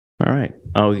All right.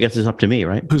 Oh, I guess it's up to me,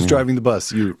 right? Who's driving the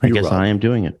bus? I guess Rob. I am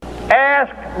doing it.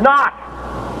 Ask not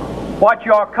what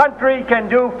your country can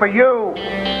do for you.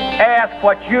 Ask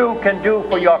what you can do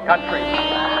for your country.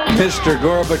 Mr.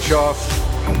 Gorbachev,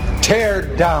 tear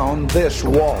down this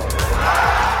wall.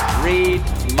 Read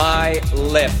my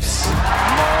lips. No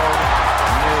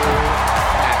new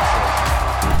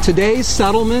taxes. Today's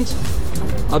settlement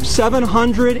of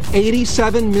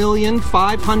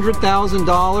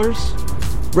 $787,500,000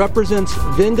 represents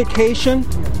vindication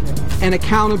and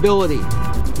accountability.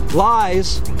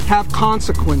 Lies have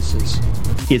consequences.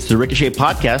 It's the Ricochet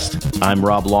Podcast. I'm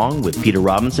Rob Long with Peter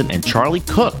Robinson and Charlie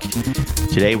Cook.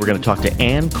 Today we're going to talk to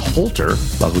Ann Coulter,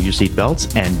 buckle your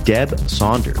seatbelts, and Deb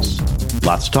Saunders.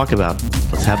 Lots to talk about.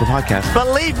 Let's have the podcast.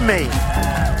 Believe me,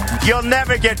 you'll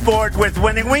never get bored with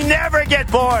winning. We never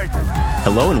get bored.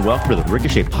 Hello and welcome to the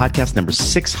Ricochet Podcast number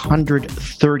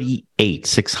 638.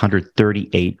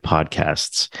 638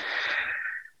 podcasts.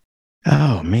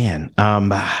 Oh, man.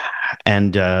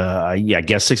 I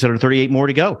guess 638 more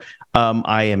to go.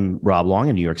 I am Rob Long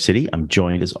in New York City. I'm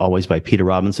joined, as always, by Peter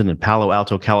Robinson in Palo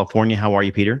Alto, California. How are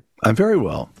you, Peter? I'm very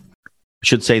well. I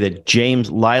should say that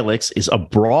James Lilacs is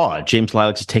abroad. James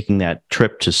Lilacs is taking that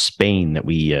trip to Spain that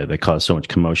caused so much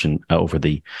commotion over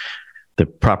the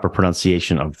proper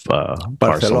pronunciation of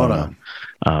Barcelona.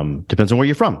 Depends on where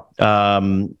you're from.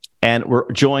 And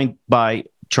we're joined by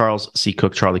Charles C.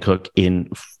 Cook, Charlie Cook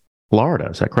in Florida.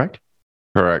 Is that correct?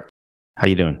 Correct. How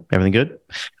you doing? Everything good?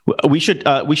 We should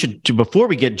before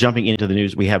we get jumping into the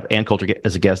news, we have Ann Coulter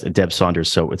as a guest and Deb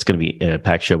Saunders, so it's going to be a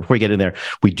packed show. Before we get in there,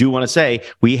 we do want to say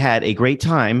we had a great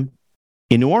time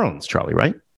in New Orleans, Charlie,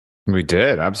 right? We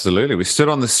did, absolutely. We stood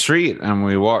on the street and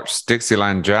we watched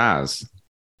Dixieland Jazz.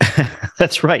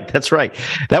 That's right.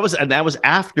 That was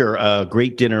after a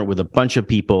great dinner with a bunch of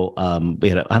people. We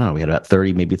had about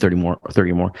 30, maybe 30 more.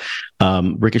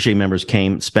 Ricochet members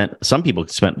came, some people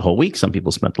spent the whole week. Some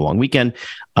people spent the long weekend.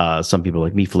 Some people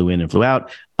like me flew in and flew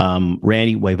out.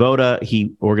 Randy Wayvoda,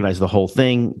 he organized the whole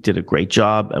thing, did a great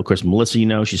job. Of course, Melissa,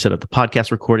 she set up the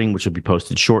podcast recording, which will be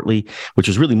posted shortly, which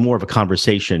was really more of a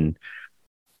conversation,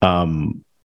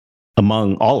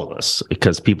 among all of us,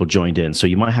 because people joined in. So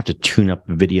you might have to tune up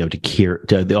the video to hear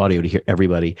the audio to hear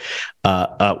everybody.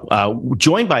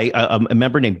 Joined by a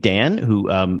member named Dan, who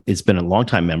has been a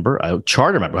longtime member, a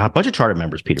charter member, a bunch of charter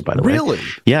members, Peter, by the way. Really?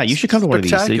 Yeah, you should come to one of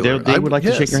these. They would like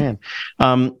to shake your hand.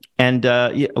 A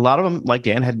lot of them, like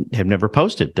Dan, have never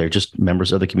posted. They're just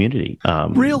members of the community.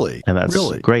 Really? And that's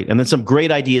great. And then some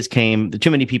great ideas came.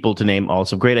 Too many people to name all.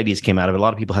 Some great ideas came out of it. A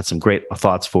lot of people had some great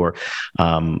thoughts for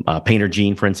Painter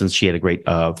Jean, for instance. She had a great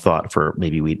thought for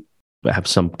maybe we have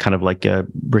some kind of like a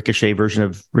Ricochet version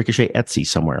of Ricochet Etsy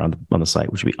somewhere on the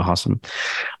site, which would be awesome.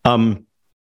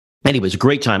 Anyways,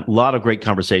 great time, a lot of great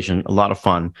conversation, a lot of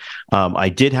fun. I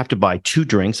did have to buy 2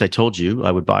 drinks. I told you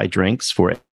I would buy drinks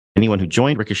for anyone who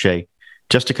joined Ricochet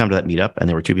just to come to that meetup, and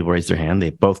there were 2 people raised their hand.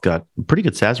 They both got pretty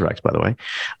good Sazeracs, by the way.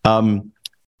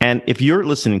 And if you're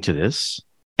listening to this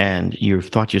and you've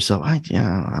thought to yourself, I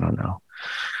don't know,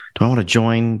 do I want to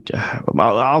join?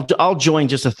 I'll join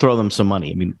just to throw them some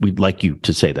money. I mean, we'd like you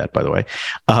to say that, by the way.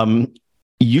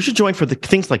 You should join for the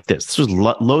things like this. This was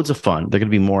loads of fun. There are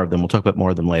going to be more of them. We'll talk about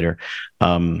more of them later.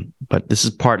 But this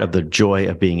is part of the joy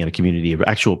of being in a community of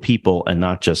actual people and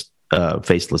not just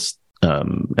faceless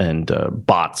and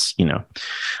bots.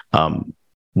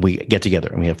 We get together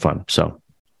and we have fun. So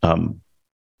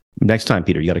next time,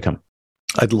 Peter, you got to come.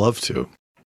 I'd love to.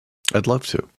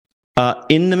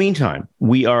 In the meantime,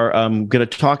 we are going to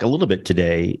talk a little bit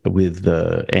today with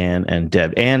Ann and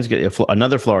Deb. Ann's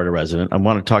another Florida resident. I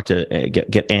want to talk to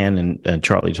get Ann and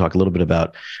Charlie to talk a little bit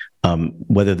about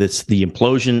whether the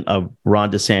implosion of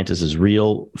Ron DeSantis is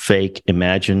real, fake,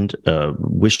 imagined,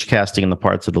 wish casting in the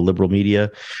parts of the liberal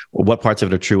media, or what parts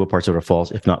of it are true, what parts of it are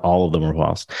false, if not all of them are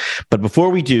false. But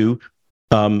before we do,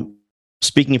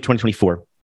 speaking of 2024,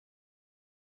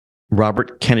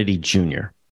 Robert Kennedy Jr.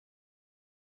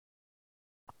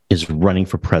 is running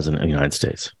for president of the United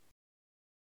States.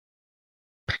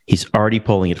 He's already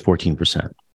polling at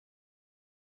 14%.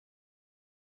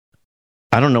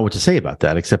 I don't know what to say about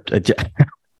that, except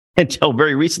until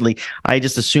very recently, I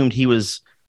just assumed he was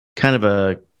kind of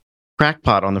a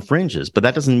crackpot on the fringes, but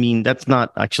that doesn't mean that's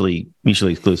not actually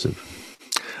mutually exclusive.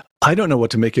 I don't know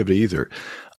what to make of it either.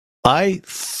 I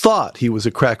thought he was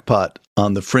a crackpot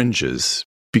on the fringes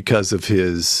because of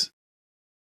his...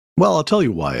 Well, I'll tell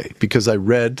you why. Because I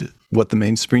read what the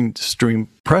mainstream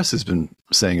press has been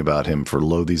saying about him for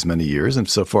these many years. And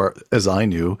so far as I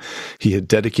knew, he had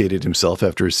dedicated himself,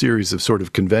 after a series of sort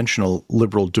of conventional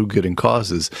liberal do-gooding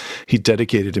causes, he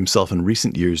dedicated himself in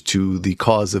recent years to the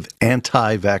cause of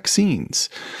anti-vaccines.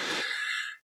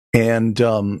 And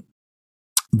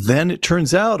then it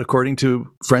turns out, according to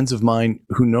friends of mine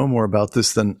who know more about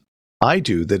this than I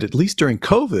do, that at least during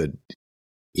COVID,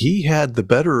 he had the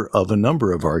better of a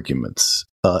number of arguments,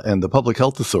 and the public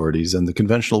health authorities and the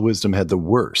conventional wisdom had the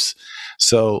worse.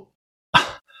 So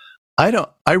I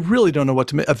really don't know what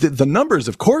to make. The numbers,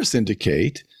 of course,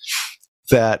 indicate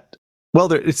that,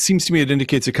 well, it seems to me it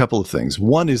indicates a couple of things.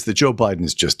 One is that Joe Biden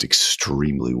is just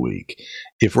extremely weak.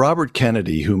 If Robert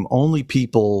Kennedy, whom only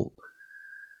people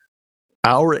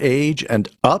our age and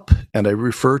up, and I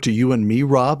refer to you and me,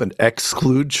 Rob, and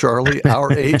exclude Charlie,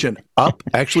 our age and up,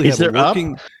 actually have a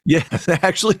working,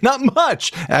 actually not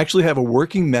much, actually have a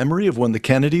working memory of when the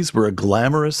Kennedys were a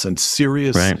glamorous and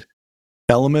serious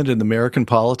element in American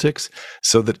politics,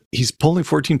 so that he's polling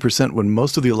 14% when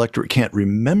most of the electorate can't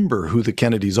remember who the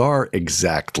Kennedys are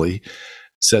exactly,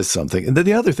 says something. And then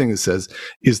the other thing it says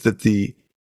is that the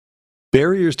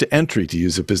barriers to entry, to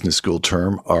use a business school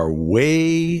term, are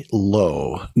way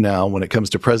low now when it comes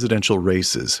to presidential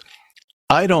races.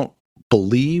 I don't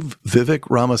believe Vivek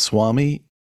Ramaswamy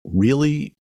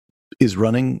really is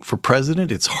running for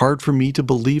president. It's hard for me to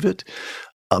believe it.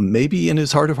 Maybe in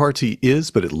his heart of hearts he is,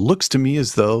 but it looks to me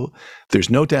as though there's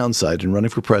no downside in running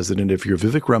for president if you're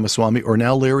Vivek Ramaswamy, or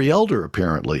now Larry Elder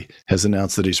apparently has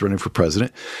announced that he's running for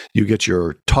president. You get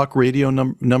your talk radio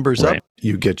numbers up.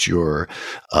 You get your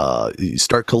you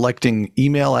start collecting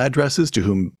email addresses to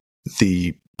whom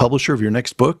the publisher of your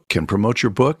next book can promote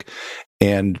your book,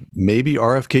 and maybe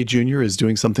RFK Jr. is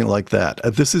doing something like that.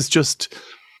 This is just...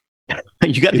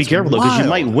 You got to be careful, though, because you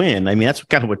might win. I mean, that's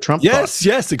kind of what Trump thought.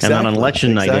 Yes, exactly. And on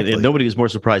election night, nobody was more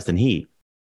surprised than he.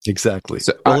 Exactly.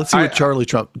 So, well, let's see what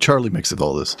Charlie makes of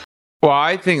all this. Well,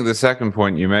 I think the second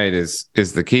point you made is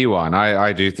the key one.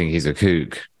 I do think he's a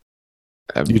kook.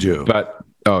 You do? But,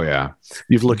 oh, yeah.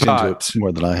 You've looked into it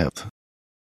more than I have.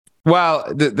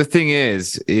 Well, the thing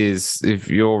is if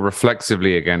you're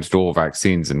reflexively against all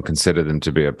vaccines and consider them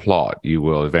to be a plot, you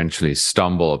will eventually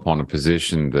stumble upon a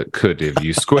position that could, if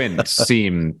you squint,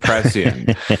 seem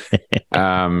prescient.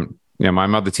 My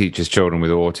mother teaches children with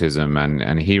autism,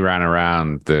 and he ran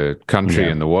around the country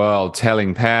and the world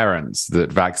telling parents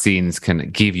that vaccines can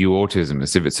give you autism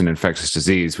as if it's an infectious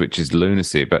disease, which is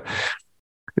lunacy. But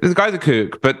the guy's a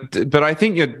kook. But I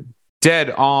think you're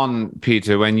dead on,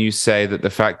 Peter, when you say that the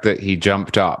fact that he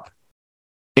jumped up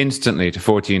instantly to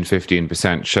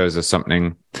 15% shows us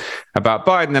something about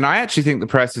Biden. And I actually think the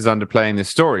press is underplaying this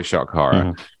story, shock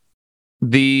horror.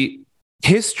 The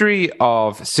history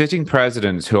of sitting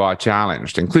presidents who are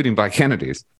challenged, including by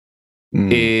Kennedy's,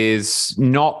 is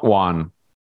not one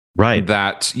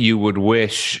that you would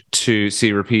wish to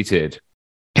see repeated.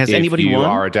 Has anybody won? You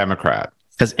are a Democrat.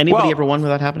 Has anybody ever won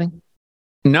without happening?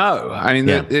 No, I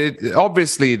mean,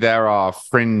 obviously there are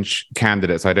fringe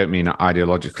candidates. I don't mean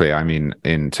ideologically. I mean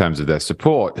in terms of their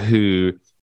support, who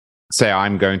say,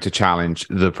 I'm going to challenge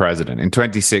the president. In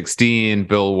 2016,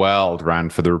 Bill Weld ran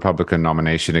for the Republican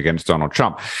nomination against Donald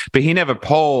Trump, but he never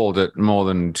polled at more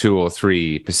than 2 or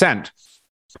 3%.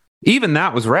 Even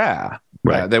that was rare.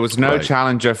 There was no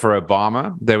challenger for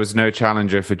Obama. There was no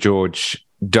challenger for George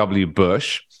W.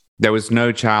 Bush. There was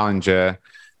no challenger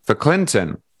for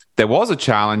Clinton. There was a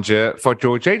challenger for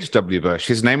George H.W. Bush.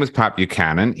 His name was Pat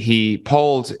Buchanan. He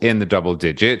polled in the double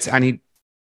digits, and he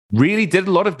really did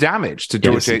a lot of damage to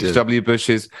George H.W.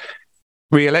 Bush's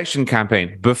re-election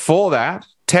campaign. Before that,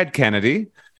 Ted Kennedy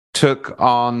took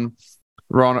on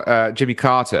Jimmy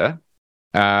Carter,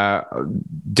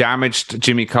 damaged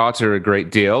Jimmy Carter a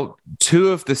great deal. 2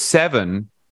 of the 7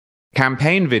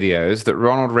 campaign videos that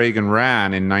Ronald Reagan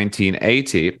ran in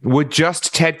 1980 were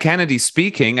just Ted Kennedy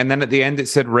speaking, and then at the end it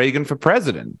said Reagan for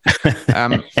president.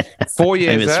 4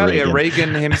 years earlier,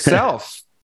 Reagan himself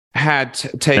had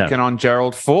taken on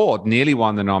Gerald Ford, nearly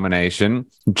won the nomination.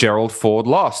 Gerald Ford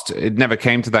lost. It never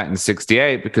came to that in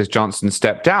 1968 because Johnson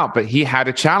stepped out, but he had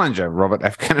a challenger. Robert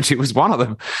F. Kennedy was one of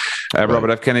them. Robert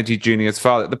F. Kennedy Jr.'s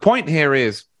father. The point here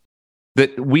is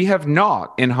that we have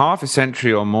not, in half a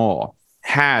century or more,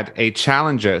 had a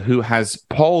challenger who has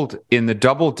polled in the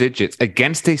double digits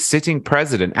against a sitting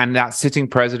president, and that sitting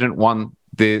president won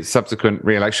the subsequent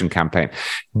re-election campaign.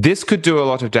 This could do a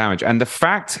lot of damage. And the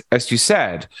fact, as you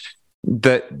said,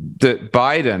 that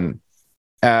Biden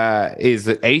is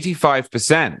at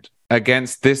 85%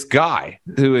 against this guy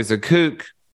who is a kook,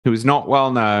 who is not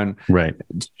well known,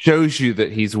 shows you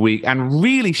that he's weak and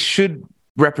really should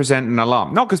represent an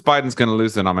alarm. Not because Biden's going to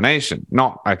lose the nomination.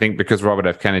 Not, I think, because Robert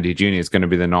F. Kennedy Jr. is going to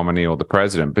be the nominee or the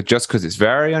president, but just because it's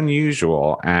very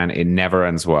unusual and it never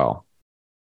ends well.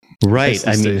 Right.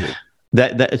 I mean,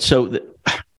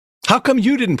 how come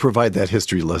you didn't provide that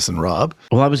history lesson, Rob?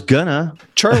 Well, I was gonna.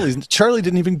 Charlie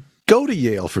didn't even go to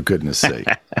Yale, for goodness sake.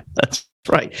 That's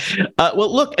right.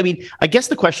 Well, look, I mean, I guess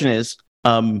the question is,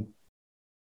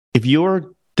 if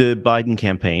you're the Biden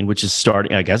campaign, which is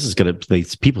starting, I guess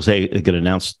people say it's going to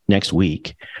announce next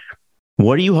week.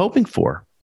 What are you hoping for?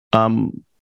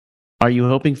 Are you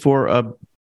hoping for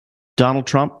Donald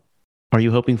Trump? Are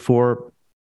you hoping for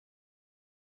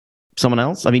someone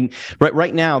else? I mean,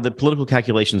 right now, the political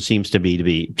calculation seems to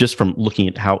be just from looking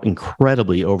at how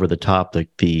incredibly over the top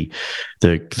the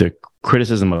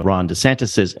criticism of Ron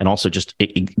DeSantis is, and also just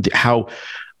how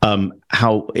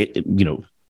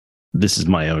this is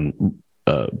my own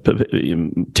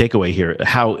takeaway here,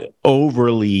 how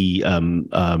overly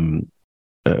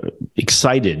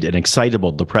excited and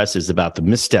excitable the press is about the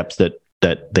missteps that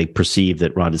they perceive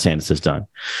that Ron DeSantis has done,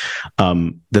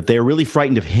 that they're really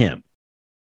frightened of him.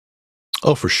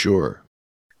 Oh, for sure.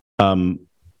 So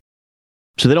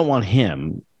they don't want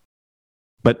him.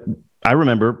 But I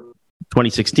remember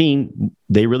 2016,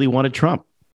 they really wanted Trump.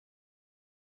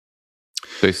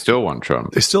 They still want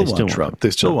Trump. They still want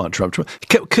Trump.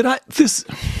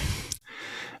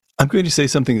 I'm going to say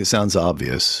something that sounds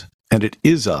obvious, and it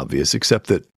is obvious, except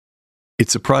that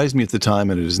it surprised me at the time,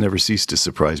 and it has never ceased to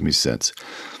surprise me since.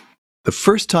 The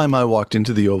first time I walked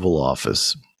into the Oval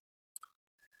Office,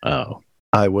 I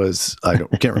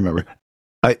can't remember.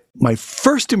 My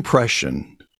first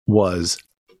impression was,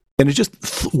 and it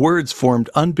just words formed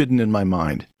unbidden in my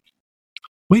mind.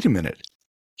 Wait a minute,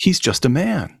 he's just a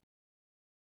man.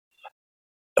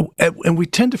 And we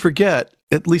tend to forget,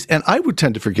 at least, and I would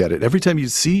tend to forget it every time you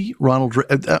see Ronald.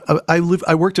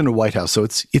 I worked in a White House, so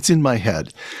it's in my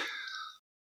head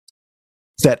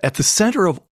that at the center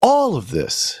of all of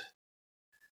this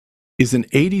is an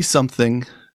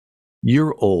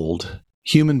 80-something-year-old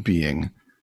human being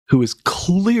who is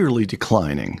clearly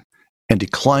declining, and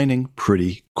declining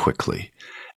pretty quickly.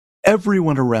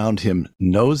 Everyone around him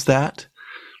knows that.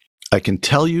 I can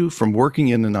tell you from working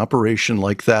in an operation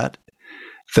like that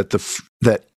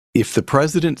that if the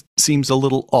president seems a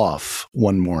little off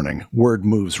one morning, word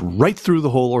moves right through the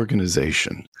whole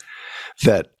organization.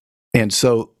 And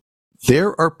so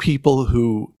there are people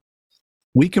who,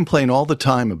 we complain all the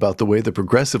time about the way the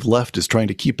progressive left is trying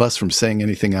to keep us from saying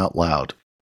anything out loud.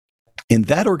 In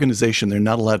that organization, they're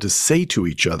not allowed to say to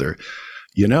each other,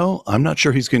 I'm not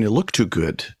sure he's going to look too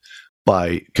good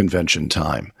by convention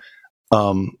time.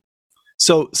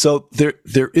 So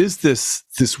there is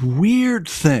this weird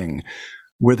thing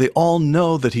where they all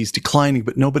know that he's declining,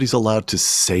 but nobody's allowed to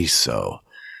say so,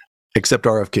 except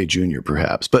RFK Jr.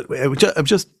 perhaps. But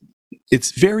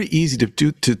it's very easy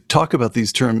to talk about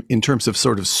these in terms of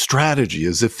sort of strategy,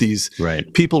 as if these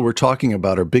people we're talking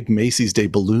about are big Macy's Day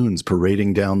balloons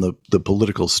parading down the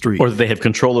political street, or that they have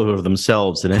control over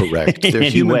themselves. Correct. They're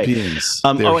human beings.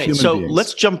 So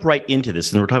let's jump right into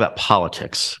this, and we're talking about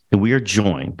politics, and we are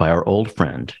joined by our old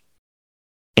friend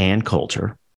Ann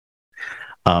Coulter.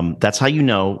 That's how you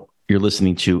know you're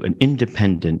listening to an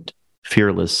independent,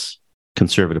 fearless,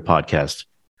 conservative podcast,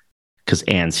 because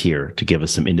Ann's here to give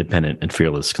us some independent and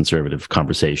fearless conservative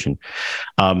conversation.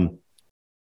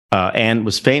 Ann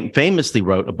was famously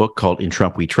wrote a book called In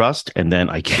Trump We Trust, and then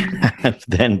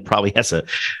then probably has an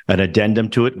addendum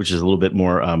to it, which is a little bit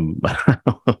more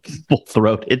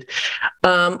full-throated.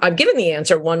 I've given the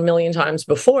answer 1 million times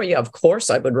before. Yeah, of course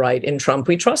I would write In Trump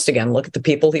We Trust again. Look at the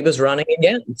people he was running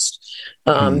against.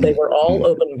 They were all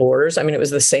open borders. I mean, it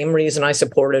was the same reason I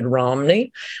supported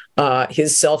Romney,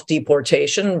 his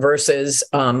self-deportation versus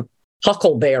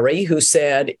Huckleberry, who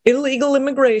said illegal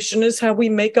immigration is how we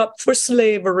make up for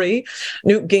slavery.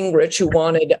 Newt Gingrich, who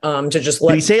wanted to just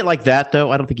let... Did he say it like that,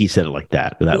 though? I don't think he said it like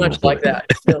that. Much like that.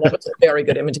 No, that was a very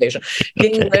good imitation.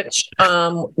 Gingrich,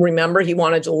 remember, he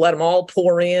wanted to let them all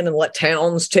pour in and let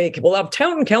towns we'll have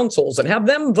town councils and have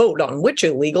them vote on which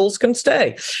illegals can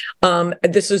stay.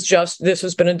 This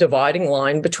has been a dividing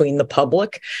line between the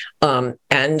public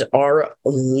and our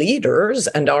leaders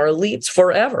and our elites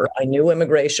forever. I knew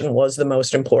immigration was the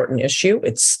most important issue.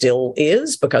 It still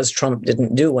is, because Trump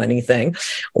didn't do anything.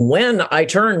 When I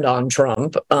turned on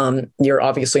Trump, you're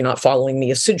obviously not following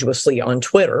me assiduously on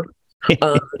Twitter,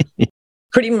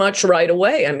 pretty much right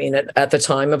away. I mean, at the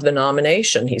time of the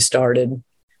nomination, he started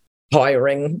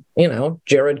hiring,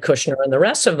 Jared Kushner and the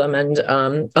rest of them. And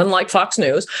unlike Fox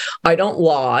News, I don't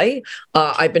lie.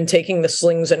 I've been taking the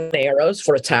slings and arrows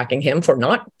for attacking him for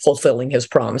not fulfilling his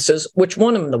promises, which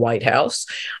won him the White House.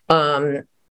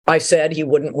 I said he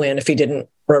wouldn't win if he didn't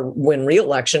win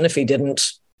re-election, if he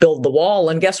didn't build the wall.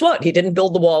 And guess what? He didn't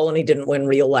build the wall and he didn't win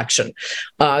re-election.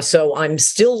 So I'm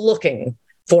still looking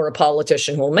for a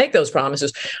politician who will make those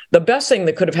promises. The best thing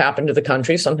that could have happened to the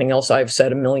country, something else I've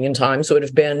said a million times, would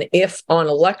have been if on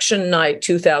election night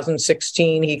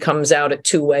 2016, he comes out at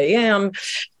 2 a.m.,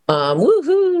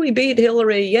 woohoo, we beat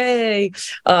Hillary, yay.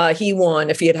 He won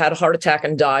if he had had a heart attack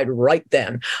and died right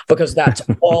then, because that's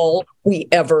all we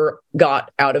ever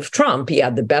got out of Trump. He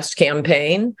had the best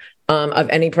campaign of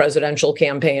any presidential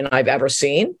campaign I've ever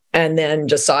seen, and then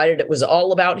decided it was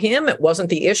all about him. It wasn't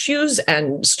the issues,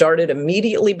 and started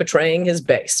immediately betraying his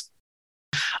base.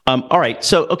 All right.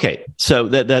 So, okay. So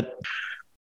that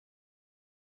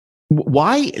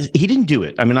why he didn't do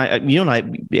it? I mean, you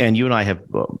and I have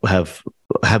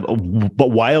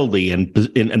wildly and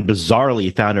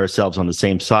bizarrely found ourselves on the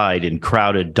same side in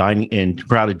crowded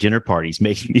dinner parties,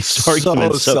 making these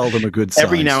arguments. So seldom a good sign.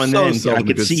 Every now and then, I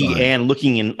could see Ann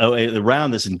looking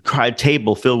around this crowded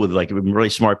table filled with like really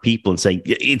smart people and saying,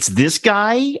 "It's this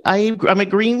guy I'm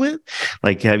agreeing with."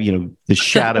 Like, the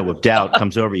shadow of doubt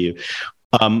comes over you.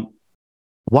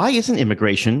 Why isn't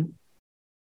immigration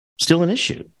still an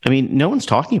issue? I mean, no one's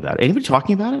talking about it. Anybody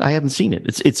talking about it? I haven't seen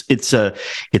it.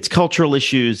 It's cultural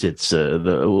issues. It's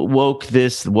the woke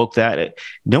this, the woke that.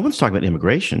 No one's talking about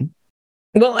immigration.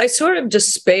 Well, I sort of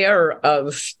despair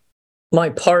of my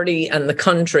party and the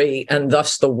country and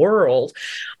thus the world.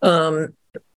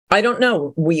 I don't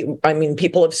know.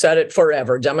 People have said it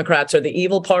forever. Democrats are the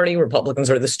evil party. Republicans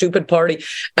are the stupid party.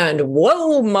 And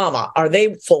whoa, mama, are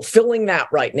they fulfilling that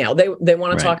right now? They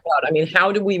want to talk about,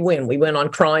 how do we win? We win on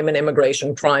crime and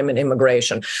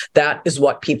immigration. That is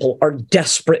what people are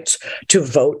desperate to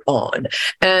vote on.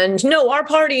 And no, our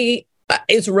party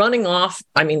is running off,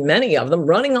 many of them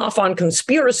running off on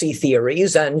conspiracy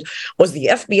theories. And was the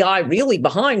FBI really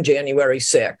behind January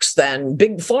 6th? And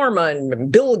Big Pharma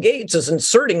and Bill Gates is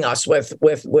inserting us with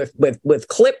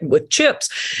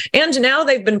chips. And now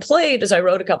they've been played, as I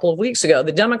wrote a couple of weeks ago.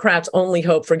 The Democrats' only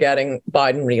hope for getting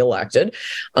Biden reelected,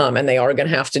 and they are going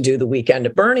to have to do the weekend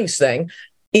at Bernie's thing,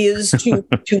 is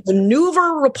to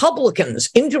maneuver Republicans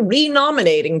into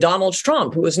renominating Donald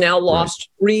Trump, who has now lost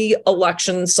 3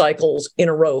 election cycles in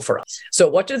a row for us. So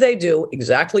what do?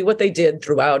 Exactly what they did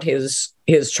throughout his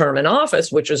term in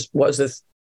office, which was the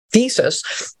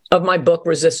thesis of my book,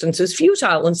 Resistance is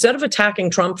Futile. Instead of attacking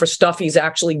Trump for stuff he's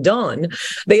actually done,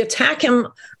 they attack him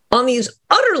on these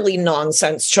utterly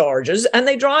nonsense charges, and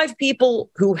they drive people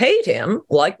who hate him,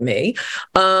 like me,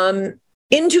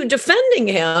 into defending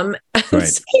him and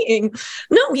saying,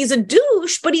 no, he's a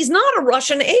douche, but he's not a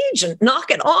Russian agent.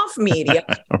 Knock it off, media.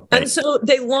 And so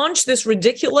they launched this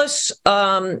ridiculous,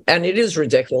 and it is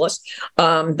ridiculous,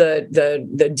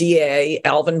 the DA,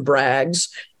 Alvin Bragg's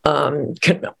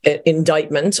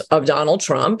indictment of Donald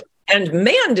Trump. And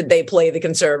man, did they play the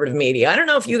conservative media. I don't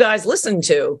know if you guys listen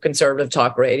to conservative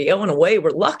talk radio. In a way,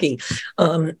 we're lucky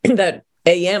that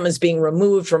AM is being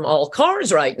removed from all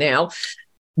cars right now.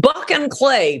 Buck and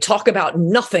Clay talk about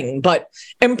nothing but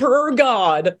Emperor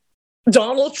God,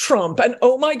 Donald Trump, and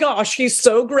oh my gosh, he's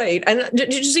so great. And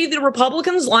did you see the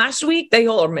Republicans last week?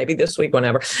 Or maybe this week,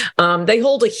 whenever, they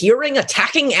hold a hearing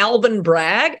attacking Alvin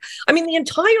Bragg. The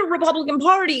entire Republican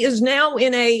Party is now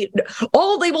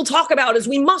all they will talk about is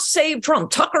we must save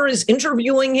Trump. Tucker is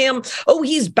interviewing him. Oh,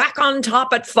 he's back on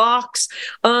top at Fox.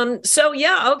 So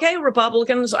yeah, okay,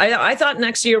 Republicans. I thought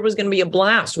next year was going to be a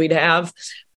blast. We'd have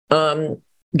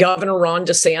Governor Ron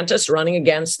DeSantis running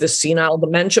against this senile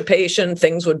dementia patient.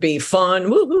 Things would be fun.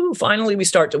 Woohoo! Finally, we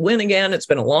start to win again. It's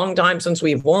been a long time since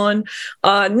we've won.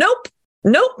 Nope.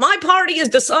 My party has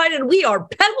decided we are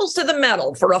pedals to the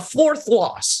metal for a 4th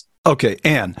loss. Okay,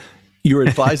 Ann, you're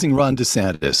advising Ron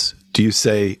DeSantis. Do you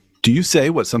say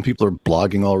what some people are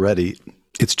blogging already?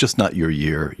 It's just not your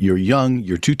year. You're young.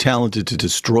 You're too talented to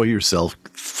destroy yourself,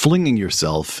 flinging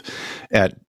yourself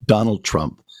at Donald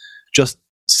Trump. Just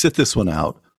sit this one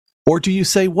out. Or do you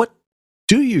say, what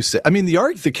do you say?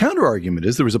 The counter argument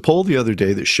is there was a poll the other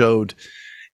day that showed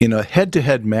in a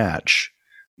head-to-head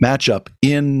matchup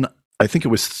in, I think it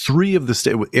was 3 of the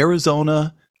states,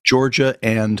 Arizona, Georgia,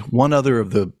 and one other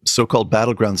of the so-called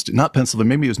battleground states, not Pennsylvania,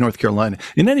 maybe it was North Carolina.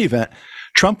 In any event,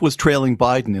 Trump was trailing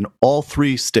Biden in all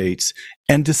 3 states,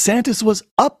 and DeSantis was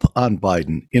up on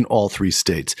Biden in all 3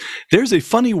 states. There's a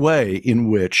funny way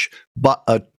in which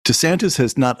DeSantis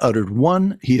has not uttered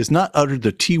he has not uttered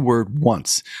the T word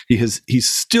once. He's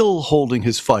still holding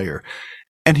his fire.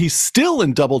 And he's still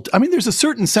in there's a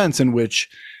certain sense in which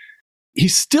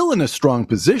he's still in a strong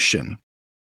position,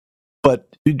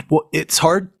 but it's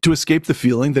hard to escape the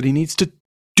feeling that he needs to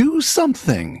do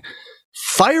something.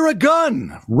 Fire a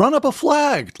gun, run up a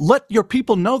flag, let your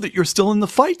people know that you're still in the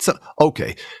fight. So,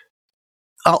 okay.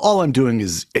 All I'm doing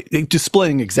is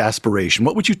displaying exasperation.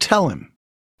 What would you tell him?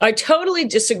 I totally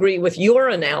disagree with your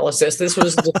analysis. This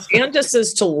was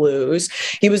DeSantis's to lose.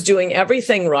 He was doing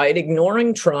everything right,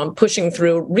 ignoring Trump, pushing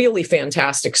through really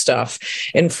fantastic stuff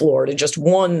in Florida. Just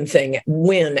one thing,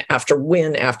 win after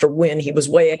win after win. He was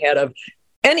way ahead of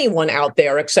anyone out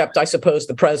there, except, I suppose,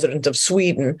 the president of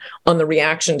Sweden on the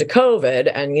reaction to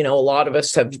COVID. And, a lot of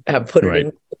us have put it in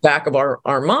the back of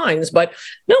our minds. But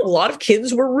no, a lot of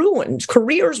kids were ruined.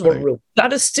 Careers were ruined.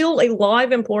 That is still a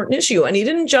live, important issue. And he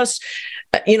didn't just,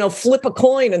 flip a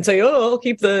coin and say, I'll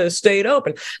keep the state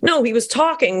open. No, he was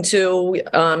talking to,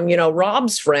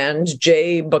 Rob's friend,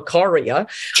 Jay Bhattacharya.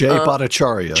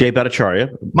 Jay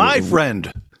Bhattacharya. My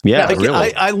friend. Yeah,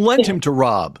 really. I lent him to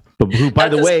Rob. Who, by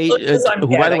the way,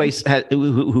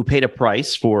 who paid a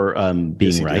price for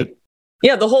being right. Did.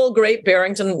 Yeah, the whole Great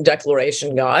Barrington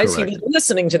Declaration, guys. Correct. He was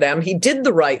listening to them. He did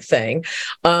the right thing.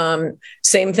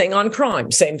 Same thing on crime.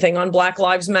 Same thing on Black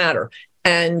Lives Matter.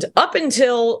 And up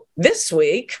until this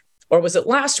week, or was it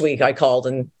last week, I called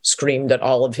and screamed at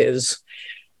all of his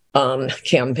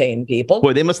campaign people.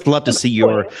 Boy, they must love to see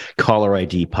your caller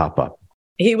ID pop up.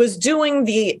 He was doing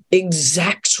the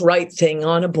exact right thing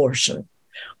on abortion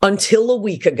until a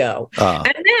week ago.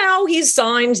 And now he's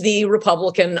signed the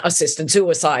Republican Assisted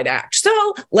Suicide Act.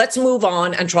 So let's move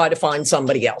on and try to find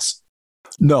somebody else.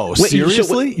 No,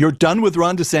 seriously? You're done with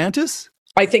Ron DeSantis?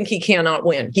 I think he cannot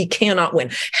win. He cannot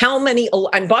win. How many?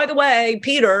 And by the way,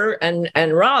 Peter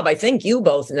and Rob, I think you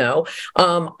both know,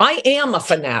 I am a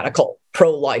fanatical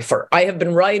pro-lifer. I have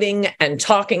been writing and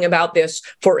talking about this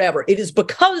forever. It is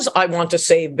because I want to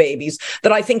save babies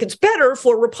that I think it's better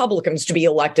for Republicans to be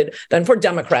elected than for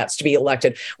Democrats to be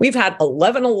elected. We've had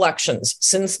 11 elections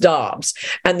since Dobbs,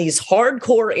 and these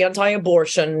hardcore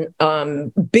anti-abortion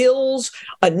bills,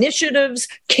 initiatives,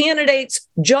 candidates,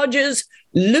 judges,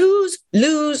 lose.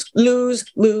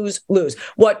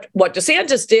 What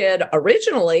DeSantis did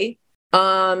originally,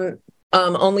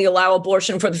 only allow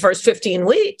abortion for the first 15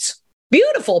 weeks.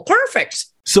 Beautiful, perfect.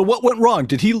 So what went wrong?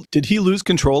 Did he lose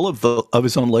control of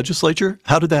his own legislature?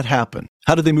 How did that happen?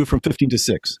 How did they move from 15 to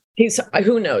 6?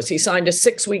 Who knows? He signed a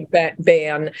 6-week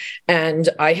ban, and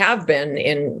I have been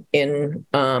in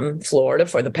Florida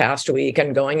for the past week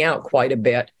and going out quite a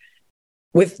bit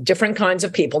with different kinds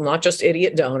of people, not just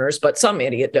idiot donors, but some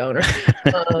idiot donors.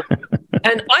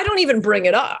 And I don't even bring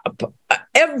it up.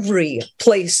 Every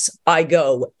place I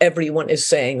go, everyone is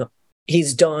saying,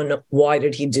 he's done. Why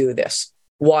did he do this?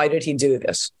 Why did he do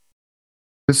this?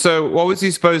 So what was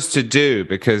he supposed to do?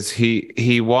 Because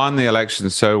he won the election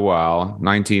so well,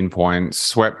 19 points,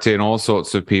 swept in all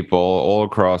sorts of people all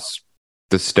across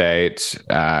the state,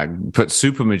 put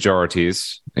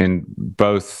supermajorities in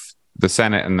both the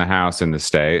Senate and the House in the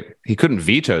state. He couldn't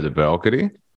veto the bill, could he?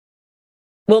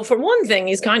 Well, for one thing,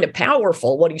 he's kind of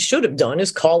powerful. What he should have done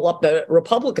is call up the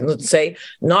Republicans and say,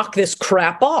 knock this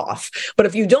crap off. But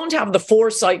if you don't have the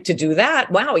foresight to do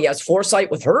that, wow, he has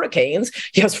foresight with hurricanes.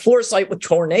 He has foresight with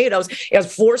tornadoes. He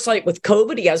has foresight with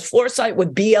COVID. He has foresight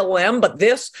with BLM. But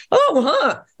this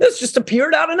just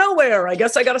appeared out of nowhere. I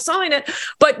guess I got to sign it.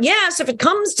 But yes, if it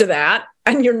comes to that,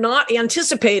 and you're not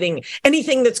anticipating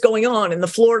anything that's going on in the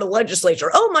Florida legislature,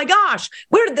 oh my gosh,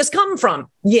 where did this come from?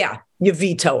 Yeah, you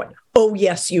veto it. Oh,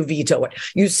 yes, you veto it.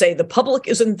 You say the public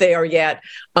isn't there yet.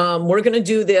 We're going to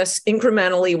do this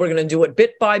incrementally. We're going to do it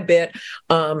bit by bit.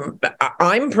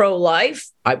 I'm pro-life,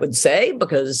 I would say,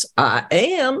 because I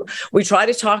am. We try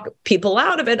to talk people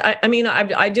out of it.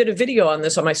 I did a video on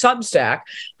this on my Substack,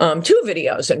 2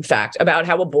 videos, in fact, about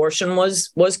how abortion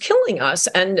was killing us.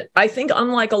 And I think,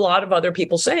 unlike a lot of other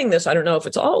people saying this, I don't know if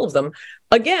it's all of them,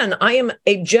 again, I am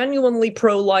a genuinely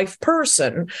pro-life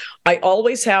person. I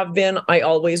always have been. I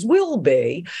always will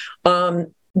be.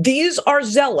 These are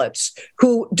zealots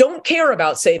who don't care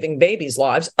about saving babies'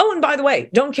 lives. Oh, and by the way,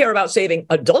 don't care about saving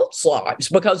adults' lives,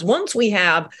 because once we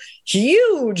have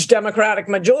huge Democratic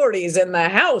majorities in the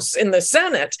House, in the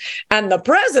Senate, and the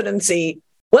presidency,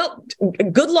 well,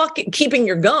 good luck keeping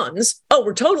your guns. Oh,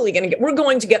 we're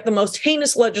going to get the most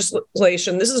heinous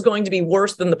legislation. This is going to be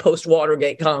worse than the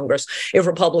post-Watergate Congress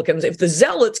if the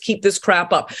zealots keep this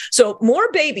crap up. So more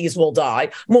babies will die,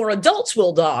 more adults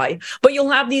will die, but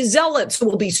you'll have these zealots who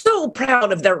will be so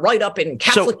proud of their write-up in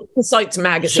Catholic Insights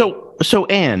magazine. So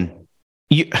Ann,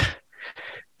 I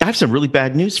have some really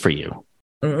bad news for you.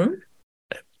 Mm-hmm.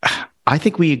 I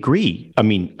think we agree. I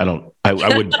mean, I don't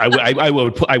I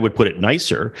would put it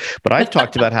nicer, but I've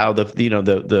talked about how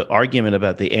the argument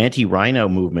about the anti-rhino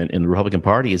movement in the Republican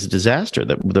Party is a disaster.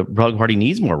 That the Republican Party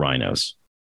needs more rhinos.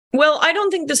 Well, I don't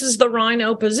think this is the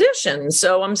rhino position,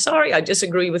 so I'm sorry, I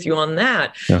disagree with you on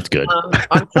that. That's good.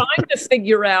 I'm trying to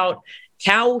figure out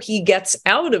how he gets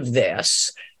out of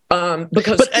this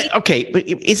because. But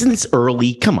isn't this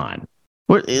early? Come on,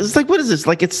 it's like, what is this?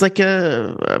 Like it's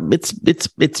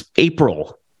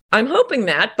April. I'm hoping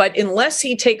that, but unless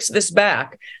he takes this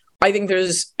back, I think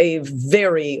there's a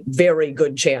very, very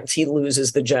good chance he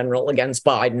loses the general against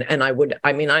Biden. And I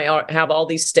have all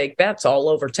these stake bets all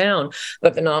over town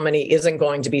that the nominee isn't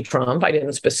going to be Trump. I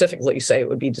didn't specifically say it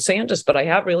would be DeSantis, but I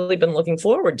have really been looking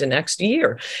forward to next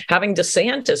year. Having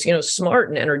DeSantis, smart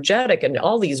and energetic and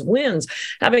all these wins,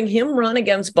 having him run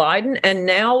against Biden. And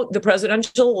now the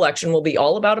presidential election will be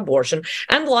all about abortion.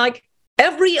 And like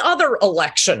every other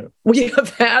election we have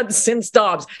had since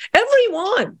Dobbs,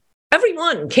 everyone,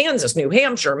 Kansas, New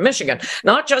Hampshire, Michigan,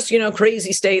 not just,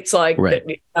 crazy states like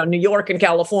New York and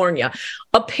California.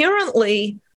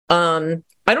 Apparently, I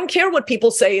don't care what people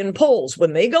say in polls.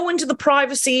 When they go into the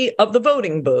privacy of the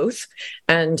voting booth,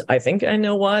 and I think I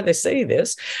know why they say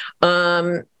this,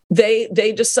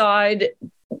 they decide,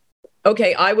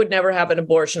 okay, I would never have an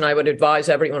abortion. I would advise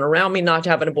everyone around me not to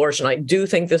have an abortion. I do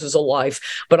think this is a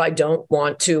life, but I don't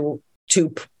want to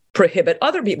prohibit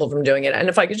other people from doing it. And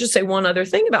if I could just say one other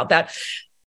thing about that,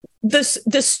 the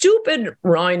stupid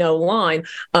rhino line,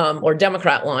 or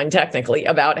Democrat line, technically,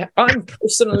 about I'm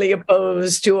personally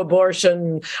opposed to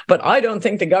abortion, but I don't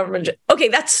think the government. Okay,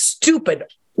 that's stupid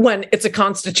when it's a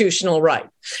constitutional right.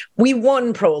 We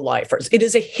won pro-lifers. It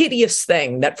is a hideous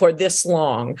thing that for this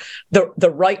long,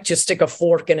 the right to stick a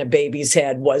fork in a baby's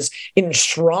head was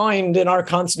enshrined in our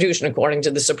Constitution, according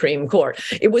to the Supreme Court.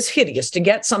 It was hideous. To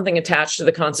get something attached to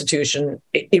the Constitution,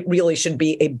 it really should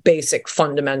be a basic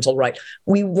fundamental right.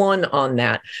 We won on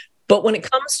that. But when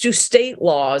it comes to state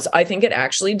laws, I think it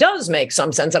actually does make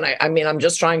some sense. And I'm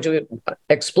just trying to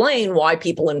explain why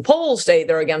people in polls say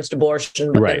they're against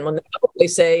abortion, but then when they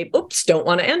say, oops, don't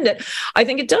want to end it. I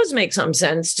think it does make some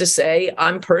sense to say,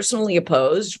 I'm personally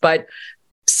opposed, but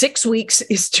 6 weeks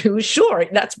is too short.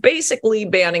 That's basically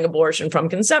banning abortion from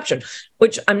conception,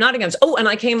 which I'm not against. Oh, and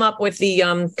I came up with the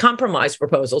compromise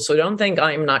proposal. So don't think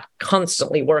I'm not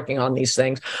constantly working on these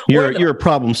things. You're a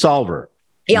problem solver.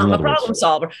 Yeah, I'm a problem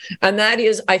solver. And that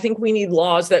is, I think we need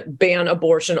laws that ban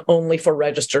abortion only for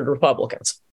registered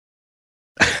Republicans.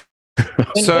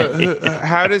 So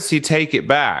how does he take it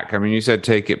back? I mean, you said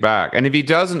take it back. And if he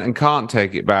doesn't and can't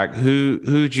take it back,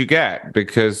 who'd you get?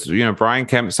 Because, Brian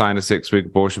Kemp signed a 6-week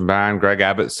abortion ban. Greg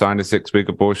Abbott signed a 6-week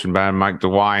abortion ban. Mike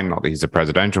DeWine, not that he's a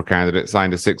presidential candidate,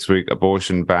 signed a 6-week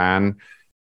abortion ban.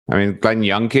 I mean, Glenn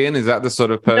Youngkin, is that the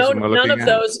sort of person we're looking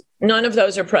at? None of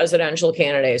those are presidential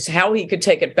candidates. How he could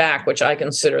take it back, which I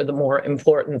consider the more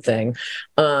important thing.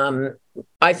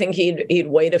 I think he'd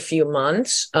wait a few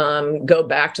months, go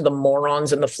back to the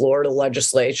morons in the Florida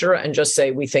legislature and just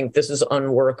say, we think this is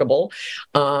unworkable,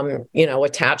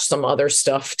 attach some other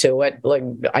stuff to it. Like,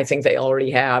 I think they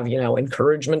already have,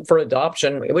 encouragement for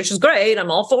adoption, which is great.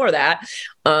 I'm all for that.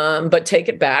 But take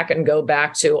it back and go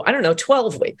back to,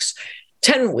 12 weeks.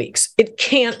 10 weeks. It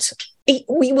can't,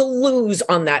 we will lose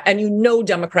on that. And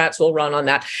Democrats will run on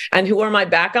that. And who are my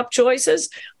backup choices?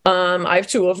 I have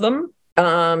two of them.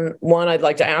 One I'd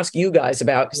like to ask you guys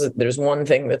about, because there's one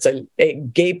thing that's a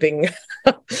gaping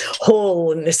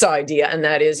hole in this idea. And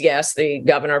that is, yes, the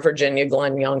governor of Virginia,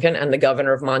 Glenn Youngkin, and the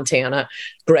governor of Montana,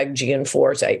 Greg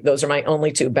Gianforte. Those are my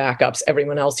only two backups.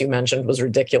 Everyone else you mentioned was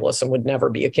ridiculous and would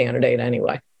never be a candidate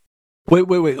anyway.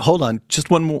 Wait. Hold on. Just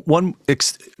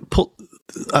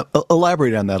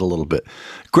elaborate on that a little bit.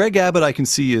 Greg Abbott, I can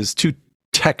see, is too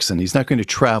Texan. He's not going to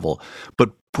travel. But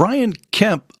Brian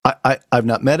Kemp, I've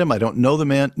not met him. I don't know the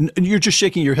man. You're just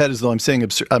shaking your head as though I'm saying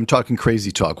I'm talking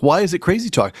crazy talk. Why is it crazy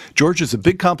talk? Georgia's a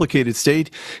big, complicated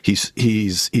state. He's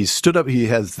stood up.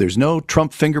 There's no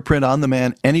Trump fingerprint on the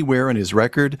man anywhere in his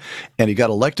record, and he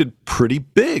got elected pretty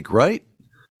big, right?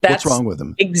 What's wrong with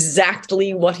him?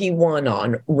 Exactly what he won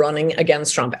on, running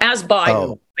against Trump as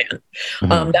Biden.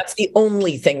 That's the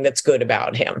only thing that's good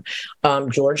about him.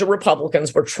 Georgia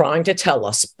Republicans were trying to tell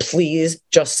us, please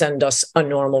just send us a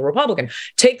normal Republican.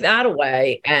 Take that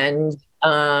away. And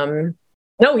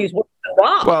no, he's wrong.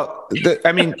 Well,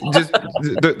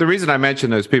 the reason I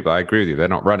mentioned those people, I agree with you. They're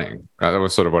not running. That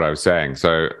was sort of what I was saying.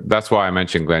 So that's why I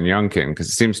mentioned Glenn Youngkin, because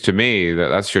it seems to me that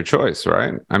that's your choice,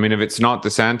 right? I mean, if it's not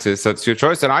DeSantis, that's your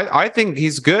choice. And I think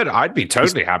he's good. I'd be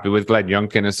totally happy with Glenn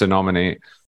Youngkin as a nominee.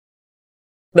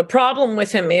 The problem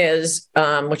with him is,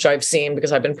 which I've seen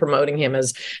because I've been promoting him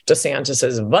as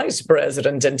DeSantis's vice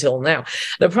president until now.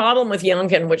 The problem with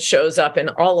Youngkin, which shows up in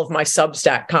all of my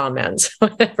Substack comments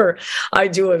whenever I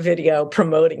do a video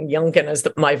promoting Youngkin as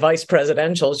my vice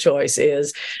presidential choice,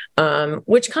 is,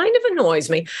 which kind of annoys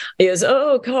me, is,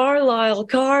 oh, Carlisle,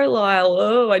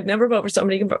 oh, I'd never vote for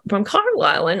somebody from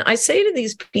Carlisle. And I say to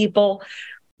these people,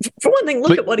 for one thing,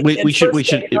 look at what he did. We should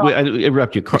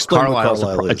interrupt you.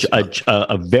 Carlisle is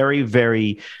a very,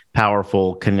 very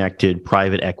powerful, connected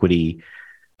private equity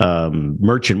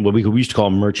merchant, what we used to call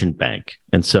a merchant bank.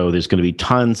 And so there's going to be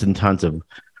tons and tons of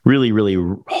really, really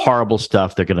horrible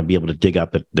stuff they're going to be able to dig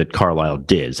up that Carlisle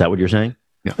did. Is that what you're saying?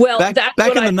 Yeah. Well, back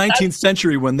in the 19th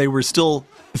century, when they were still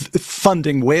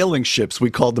funding whaling ships, we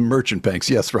called them merchant banks.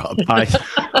 Yes, Rob. I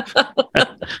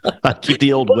keep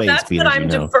the old ways. That's Peter, what I'm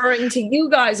deferring to you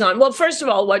guys on. Well, first of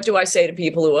all, what do I say to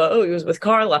people who, oh, he was with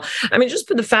Carlisle? I mean, just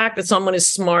for the fact that someone is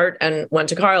smart and went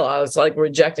to Carlisle, it's like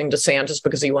rejecting DeSantis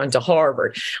because he went to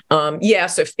Harvard.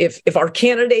 Yes, if our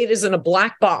candidate is in a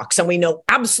black box and we know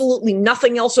absolutely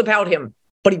nothing else about him,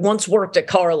 but he once worked at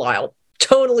Carlisle,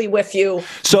 totally with you.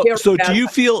 So do you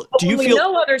feel we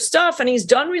know other stuff, and he's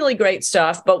done really great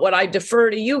stuff, but what I defer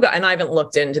to you guys, and I haven't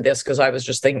looked into this because I was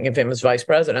just thinking of him as vice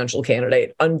presidential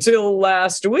candidate until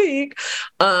last week.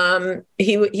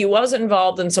 He was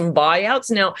involved in some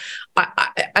buyouts. Now,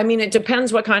 I mean, it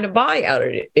depends what kind of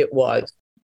buyout it was.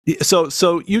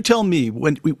 So you tell me,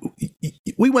 when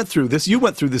we went through this, you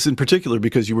went through this in particular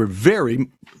because you were very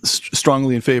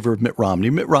strongly in favor of Mitt Romney.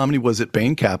 Mitt Romney was at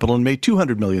Bain Capital and made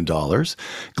 $200 million.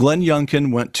 Glenn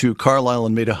Youngkin went to Carlisle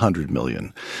and made $100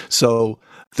 million. So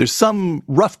there's some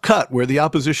rough cut where the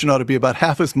opposition ought to be about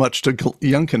half as much to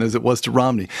Youngkin as it was to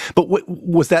Romney. But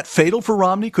was that fatal for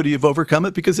Romney? Could he have overcome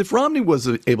it? Because if Romney was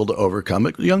able to overcome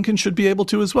it, Youngkin should be able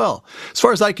to as well. As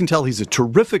far as I can tell, he's a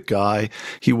terrific guy.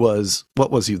 He was,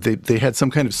 what was he? They had some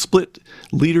kind of split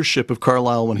leadership of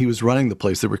Carlisle when he was running the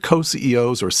place. There were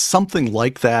co-CEOs or something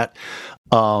like that.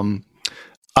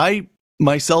 I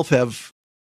myself have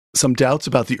some doubts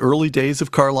about the early days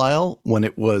of Carlisle when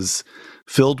it was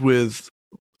filled with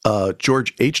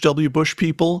George H.W. Bush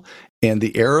people, and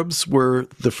the Arabs were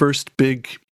the first big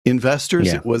investors.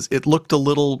 Yeah. It looked a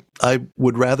little, I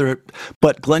would rather,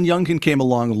 but Glenn Youngkin came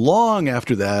along long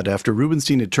after that, after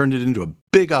Rubenstein had turned it into a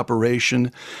big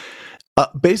operation.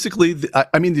 Basically,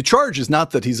 the charge is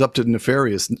not that he's up to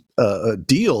nefarious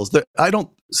deals. I don't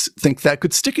think that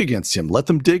could stick against him. Let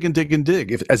them dig and dig and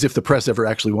dig, as if the press ever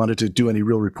actually wanted to do any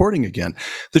real reporting again.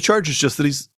 The charge is just that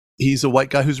he's a white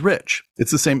guy who's rich.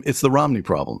 It's the same. It's the Romney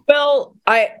problem. Well,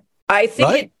 I think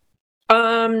right?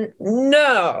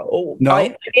 No.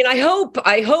 I mean,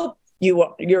 I hope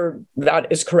you're that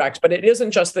is correct, but it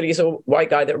isn't just that he's a white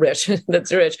guy that's rich.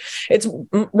 It's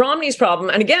Romney's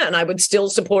problem. And again, I would still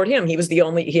support him. He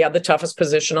had the toughest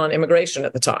position on immigration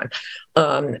at the time.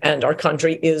 And our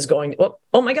country is going,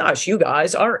 oh my gosh, you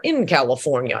guys are in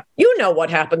California. You know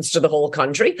what happens to the whole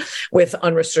country with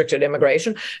unrestricted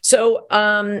immigration. So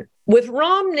with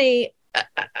Romney,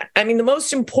 I mean, the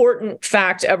most important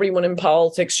fact everyone in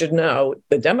politics should know,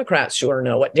 the Democrats sure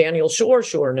know it, Daniel Schorr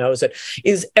sure knows it,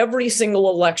 is every single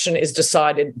election is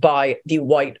decided by the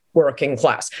white working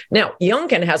class. Now,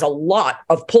 Youngkin has a lot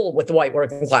of pull with the white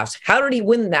working class. How did he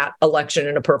win that election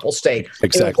in a purple state?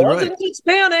 Exactly right. It wasn't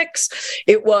Hispanics.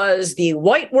 It was the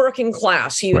white working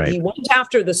class. He went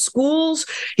after the schools.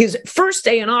 His first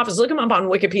day in office, look him up on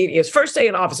Wikipedia, his first day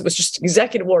in office, it was just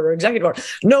executive order.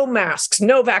 No masks,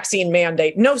 no vaccine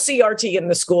mandate, no CRT in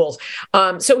the schools.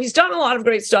 So he's done a lot of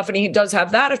great stuff, and he does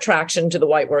have that attraction to the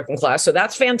white working class. So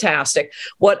that's fantastic.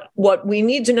 What we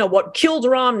need to know, what killed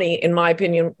Romney, in my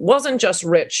opinion, wasn't just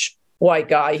rich white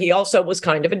guy. He also was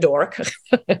kind of a dork,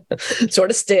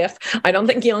 sort of stiff. I don't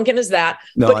think Youngkin is that.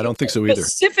 No, but I don't think so either.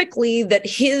 Specifically that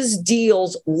his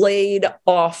deals laid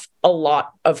off a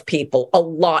lot of people, a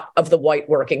lot of the white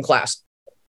working class.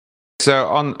 So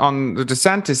on the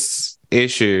DeSantis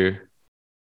issue,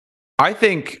 I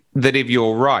think that if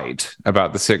you're right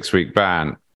about the 6-week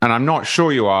ban, and I'm not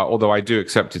sure you are, although I do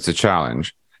accept it's a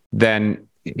challenge, then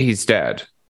he's dead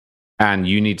and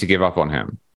you need to give up on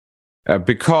him.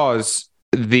 Because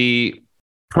the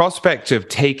prospect of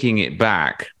taking it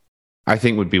back, I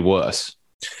think, would be worse.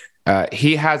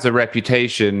 He has a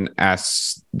reputation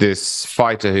as this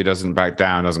fighter who doesn't back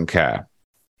down, doesn't care.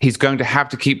 He's going to have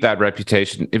to keep that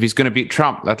reputation if he's going to beat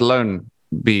Trump, let alone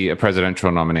be a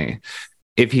presidential nominee.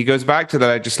 If he goes back to the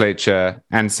legislature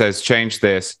and says, change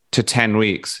this to 10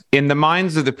 weeks, in the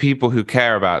minds of the people who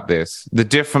care about this, the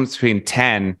difference between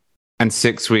 10 and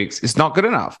 6 weeks is not good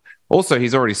enough. Also,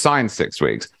 he's already signed 6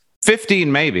 weeks.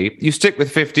 15, maybe. You stick with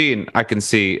 15, I can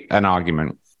see an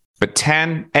argument. But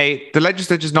 10, 8, the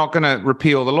legislature's not going to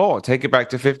repeal the law, take it back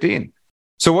to 15.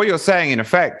 So what you're saying, in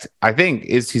effect, I think,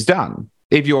 is he's done.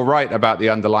 If you're right about the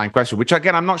underlying question, which,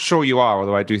 again, I'm not sure you are,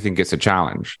 although I do think it's a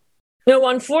challenge. No,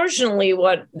 unfortunately,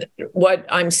 what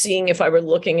I'm seeing, if I were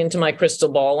looking into my crystal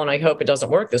ball, and I hope it doesn't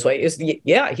work this way, is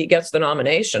he gets the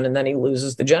nomination and then he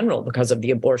loses the general because of the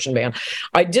abortion ban.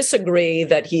 I disagree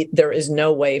that there is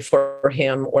no way for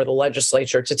him or the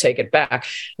legislature to take it back.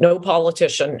 No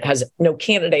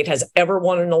candidate has ever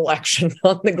won an election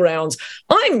on the grounds,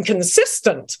 I'm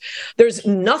consistent. There's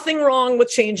nothing wrong with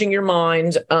changing your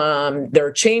mind. There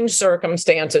are changed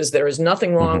circumstances. There is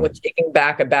nothing wrong with taking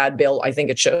back a bad bill. I think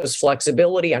it shows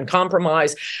flexibility and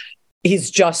compromise.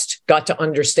 He's just got to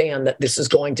understand that this is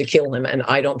going to kill him, and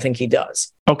I don't think he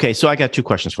does. Okay, so I got 2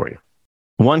 questions for you.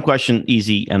 One question,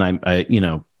 easy, and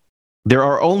there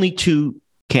are only 2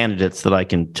 candidates that I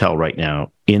can tell right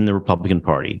now in the Republican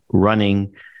Party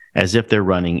running as if they're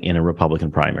running in a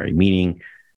Republican primary, meaning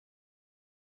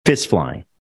fist flying.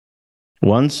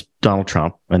 One's Donald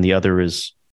Trump, and the other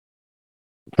is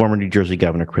former New Jersey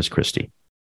Governor Chris Christie.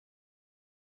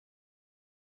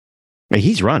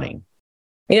 He's running.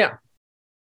 Yeah.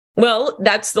 Well,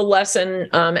 that's the lesson.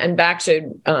 And back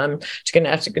to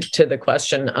connect to the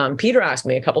question, Peter asked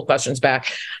me a couple questions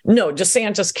back. No,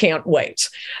 DeSantis can't wait.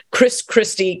 Chris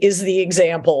Christie is the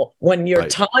example. When your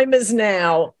time is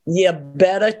now, you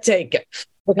better take it.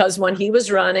 Because when he was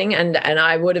running, and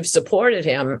I would have supported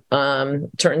him,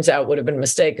 turns out would have been a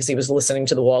mistake because he was listening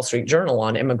to the Wall Street Journal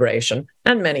on immigration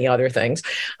and many other things.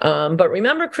 But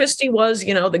remember, Christie was,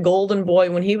 the golden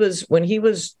boy when he was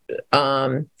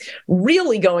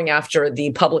really going after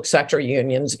the public sector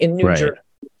unions in New Jersey.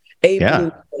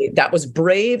 That was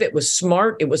brave. It was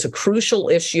smart. It was a crucial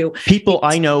issue. People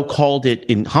I know called it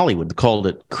in Hollywood, called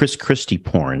it Chris Christie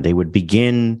porn. They would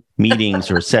begin meetings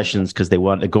or sessions because they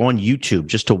wanted to go on YouTube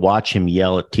just to watch him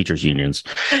yell at teachers' unions.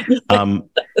 So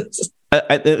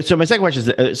my second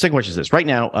question is this. Right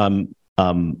now,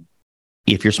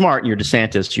 if you're smart and you're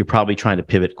DeSantis, you're probably trying to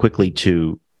pivot quickly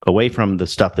away from the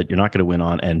stuff that you're not going to win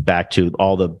on and back to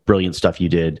all the brilliant stuff you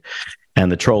did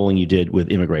and the trolling you did with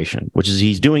immigration, which is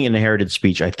he's doing an inherited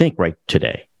speech, I think, right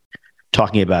today,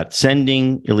 talking about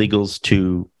sending illegals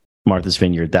to Martha's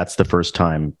Vineyard. That's the first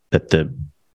time that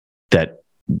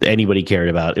anybody cared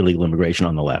about illegal immigration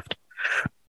on the left.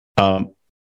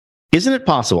 Isn't it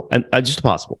possible, and just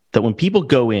possible, that when people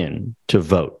go in to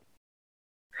vote,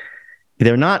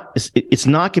 it's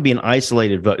not going to be an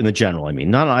isolated vote in the general.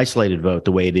 Not an isolated vote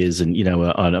the way it is in,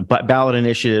 on ballot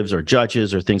initiatives or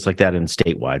judges or things like that in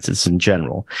statewide. It's in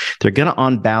general. They're going to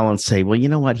on balance say, well, you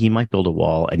know what? He might build a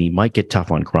wall and he might get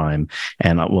tough on crime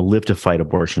and will live to fight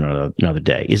abortion another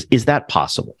day. Is that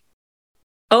possible?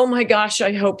 Oh my gosh,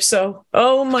 I hope so.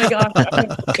 Oh my gosh, I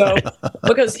hope so.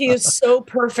 Because he is so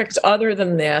perfect other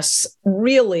than this.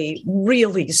 Really,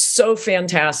 really so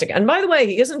fantastic. And by the way,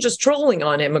 he isn't just trolling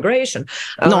on immigration.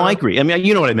 No, I agree.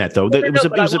 You know what I meant, though. I want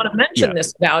to mention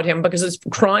this about him because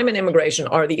crime and immigration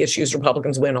are the issues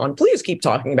Republicans win on. Please keep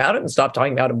talking about it and stop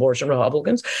talking about abortion,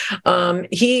 Republicans.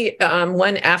 He,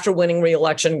 after winning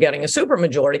re-election, getting a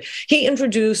supermajority, he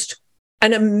introduced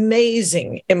an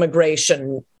amazing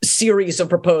immigration series of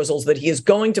proposals that he is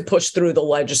going to push through the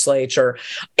legislature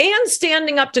and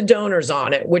standing up to donors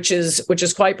on it, which is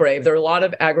quite brave. There are a lot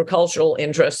of agricultural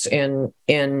interests in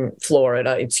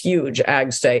Florida. It's huge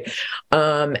ag state.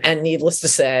 And needless to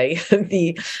say,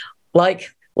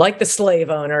 like the slave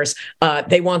owners,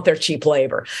 they want their cheap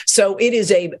labor. So it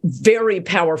is a very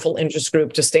powerful interest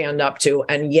group to stand up to.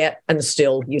 And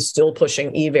still, he's still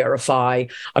pushing E-Verify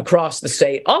across the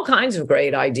state. All kinds of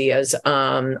great ideas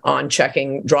on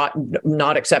checking,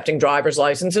 not accepting driver's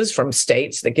licenses from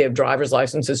states that give driver's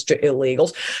licenses to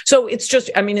illegals. So it's just,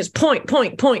 it's point.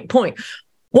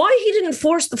 Why he didn't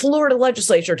force the Florida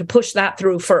legislature to push that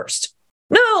through first?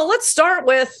 No, let's start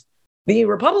with the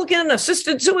Republican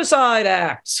Assisted Suicide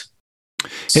Act.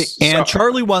 Hey, and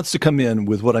Charlie wants to come in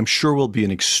with what I'm sure will be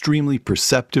an extremely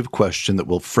perceptive question that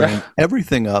will frame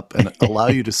everything up and allow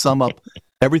you to sum up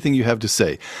everything you have to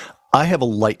say. I have a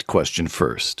light question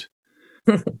first.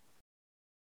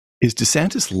 Is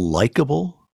DeSantis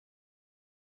likable?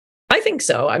 I think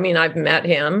so. I've met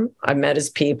him. I've met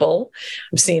his people.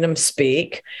 I've seen him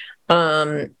speak.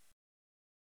 There's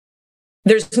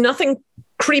nothing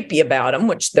creepy about him,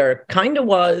 which there kind of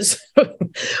was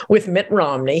with Mitt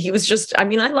Romney. He was just, I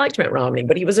liked Mitt Romney,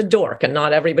 but he was a dork, and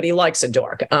not everybody likes a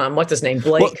dork. What's his name?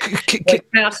 Blake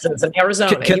Masters in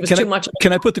Arizona. He was too much.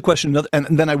 Can I put the question,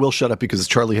 and then I will shut up because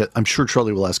I'm sure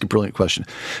Charlie will ask a brilliant question.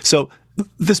 So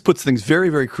This puts things very,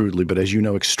 very crudely, but as you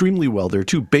know extremely well, there are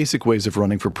two basic ways of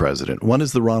running for president. One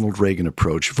is the Ronald Reagan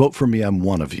approach, vote for me, I'm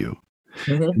one of you.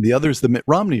 Mm-hmm. And the other is the Mitt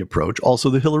Romney approach, also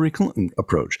the Hillary Clinton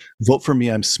approach, vote for me,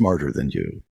 I'm smarter than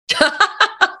you.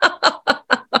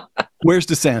 Where's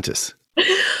DeSantis?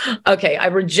 Okay, I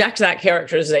reject that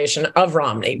characterization of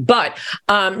Romney. But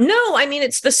no, I mean,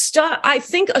 it's the stuff, I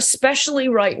think, especially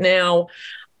right now,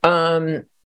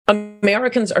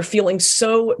 Americans are feeling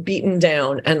so beaten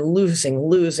down and losing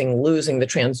the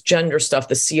transgender stuff,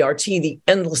 the CRT, the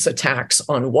endless attacks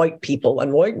on white people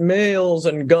and white males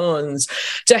and guns.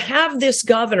 To have this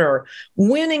governor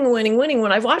winning.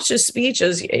 When I've watched his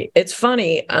speeches, it's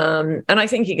funny, and I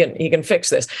think he can fix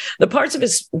this. The parts of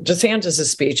his DeSantis'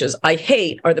 speeches I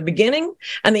hate are the beginning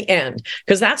and the end,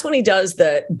 because that's when he does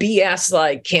the BS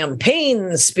like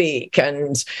campaign speak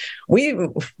and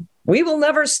we will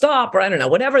never stop, or I don't know,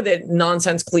 whatever the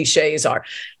nonsense cliches are.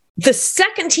 The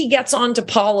second he gets onto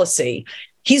policy,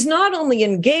 he's not only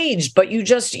engaged, but you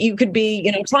could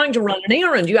be, trying to run an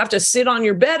errand. You have to sit on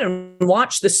your bed and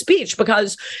watch the speech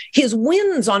because his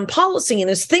wins on policy and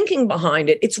his thinking behind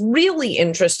it, it's really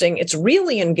interesting. It's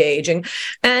really engaging.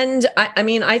 And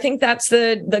I think that's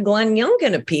the Glenn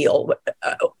Youngkin appeal.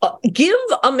 Give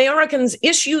Americans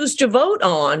issues to vote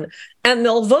on and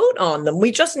they'll vote on them.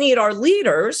 We just need our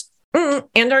leaders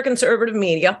and our conservative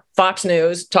media, Fox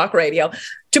News, talk radio,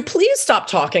 to please stop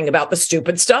talking about the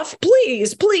stupid stuff.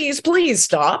 Please, please, please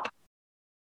stop.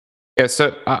 Yeah,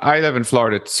 so I live in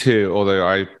Florida too,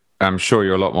 although I'm sure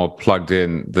you're a lot more plugged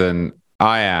in than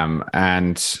I am.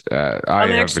 And I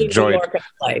have enjoyed... I'm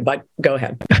actually but go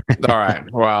ahead. All right.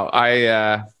 Well,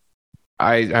 I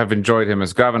have enjoyed him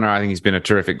as governor. I think he's been a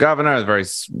terrific governor. A very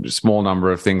small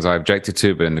number of things I objected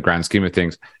to, but in the grand scheme of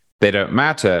things, they don't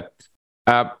matter.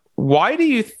 Why do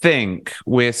you think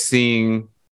we're seeing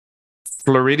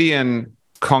Floridian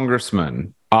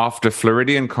congressman after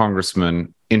Floridian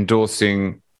congressman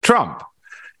endorsing Trump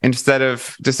instead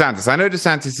of DeSantis? I know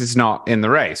DeSantis is not in the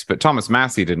race, but Thomas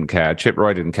Massie didn't care. Chip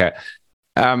Roy didn't care.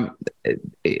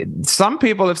 Some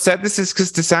people have said this is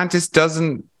because DeSantis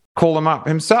doesn't call them up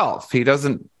himself. He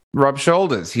doesn't rub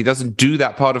shoulders. He doesn't do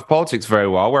that part of politics very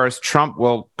well, whereas Trump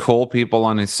will call people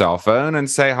on his cell phone and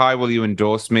say, hi, will you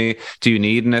endorse me? Do you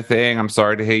need anything? I'm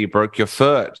sorry to hear you broke your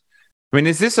foot. I mean,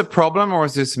 is this a problem or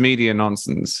is this media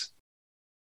nonsense?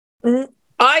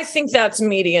 I think that's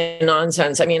media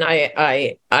nonsense. I mean,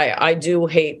 I do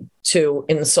hate to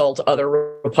insult other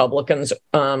Republicans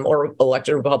or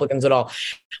elected Republicans at all.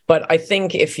 But I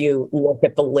think if you look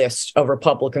at the list of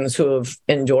Republicans who have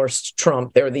endorsed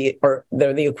Trump, they're the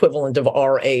equivalent of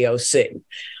our AOC.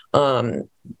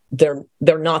 They're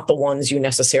not the ones you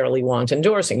necessarily want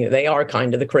endorsing you. They are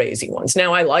kind of the crazy ones.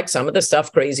 Now, I like some of the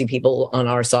stuff crazy people on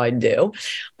our side do,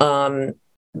 but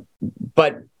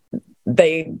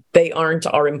they aren't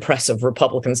our impressive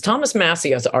Republicans. Thomas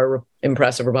Massie is our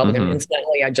impressive Republican. Mm-hmm.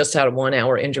 Incidentally, I just had a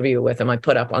 1-hour interview with him. I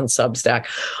put up on Substack.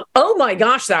 Oh my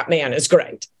gosh, that man is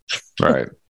great. Right.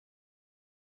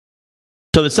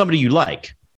 So there's somebody you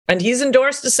like. And he's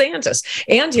endorsed DeSantis.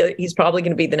 And he's probably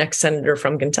going to be the next senator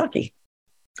from Kentucky.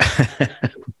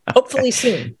 Hopefully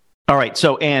soon. All right.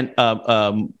 So, Ann,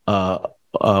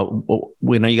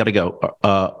 we know you got to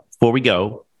go. Before we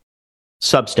go,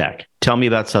 Substack. Tell me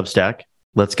about Substack.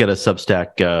 Let's get a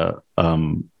Substack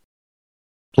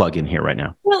plug in here right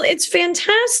now. Well, it's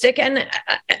fantastic. And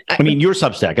I mean, your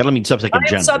Substack. I don't mean Substack in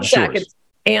general. Substack. It's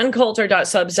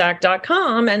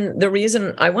AnnCoulter.substack.com. And the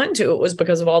reason I went to it was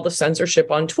because of all the censorship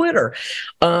on Twitter.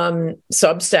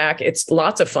 Substack, it's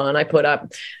lots of fun. I put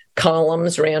up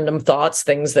columns, random thoughts,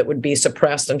 things that would be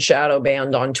suppressed and shadow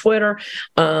banned on Twitter,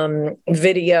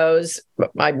 videos.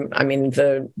 I mean,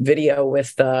 the video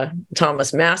with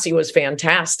Thomas Massie was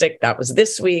fantastic. That was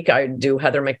this week. I do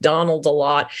Heather McDonald a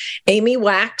lot. Amy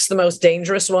Wax, the most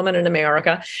dangerous woman in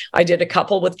America. I did a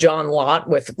couple with John Lott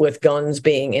with guns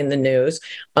being in the news.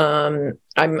 I'm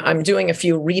doing a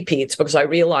few repeats because I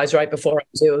realized right before I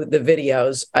do the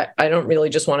videos, I don't really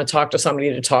just want to talk to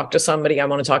somebody to talk to somebody. I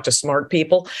want to talk to smart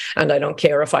people, and I don't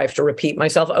care if I have to repeat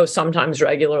myself. Sometimes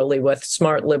regularly with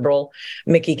smart liberal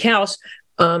Mickey Kaus.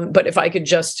 But if I could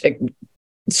just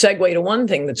segue to one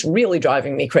thing that's really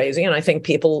driving me crazy, and I think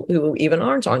people who even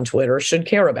aren't on Twitter should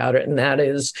care about it, and that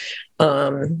is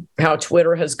how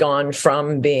Twitter has gone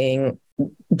from being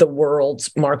the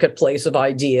world's marketplace of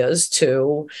ideas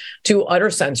to utter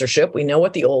censorship. We know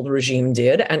what the old regime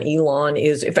did, and Elon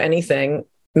is, if anything,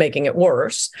 making it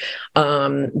worse.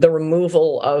 The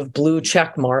removal of blue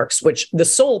check marks, which the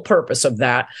sole purpose of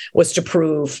that was to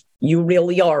prove You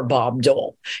really are Bob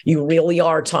Dole. You really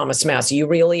are Thomas Massey. You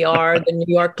really are the New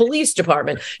York Police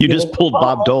Department. You just pulled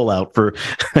Bob Dole out for,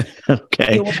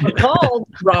 okay. You will recall,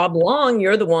 Rob Long,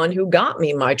 you're the one who got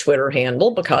me my Twitter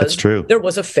handle because there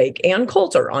was a fake Ann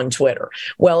Coulter on Twitter.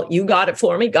 Well, you got it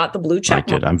for me, got the blue check.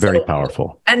 I did. I'm very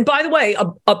powerful. And by the way,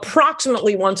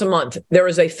 approximately once a month, there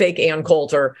is a fake Ann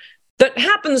Coulter that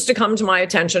happens to come to my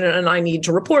attention, and I need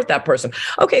to report that person.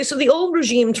 Okay, so the old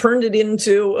regime turned it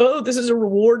into, oh, this is a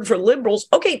reward for liberals.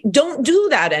 Okay, don't do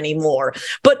that anymore.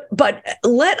 But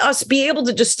let us be able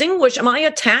to distinguish, am I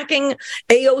attacking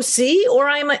AOC or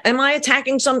am I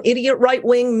attacking some idiot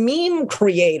right-wing meme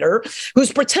creator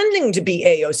who's pretending to be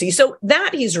AOC? So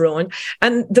that he's ruined.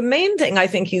 And the main thing I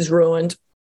think he's ruined,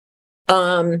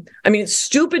 it's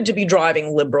stupid to be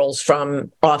driving liberals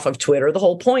off of Twitter. The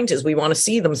whole point is we want to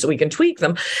see them so we can tweak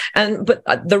them. But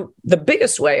the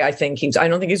biggest way I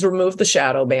don't think he's removed the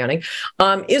shadow banning,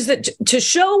 is that to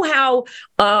show how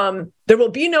there will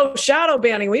be no shadow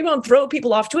banning, we won't throw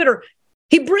people off Twitter.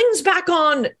 He brings back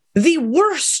on the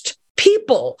worst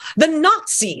people, the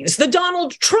Nazis, the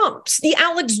Donald Trumps, the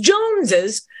Alex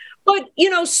Joneses. But,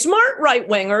 smart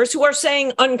right-wingers who are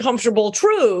saying uncomfortable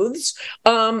truths,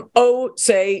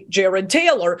 say Jared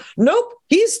Taylor, nope,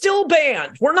 he's still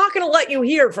banned. We're not going to let you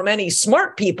hear from any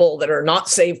smart people that are not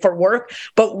safe for work.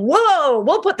 But whoa,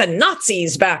 we'll put the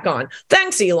Nazis back on.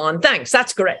 Thanks, Elon. Thanks.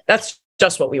 That's great. That's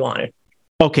just what we wanted.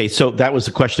 Okay, so that was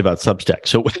the question about Substack.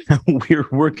 So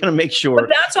we're going to make sure. But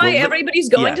that's why everybody's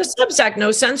going to Substack.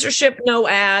 No censorship, no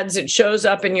ads. It shows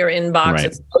up in your inbox. Right.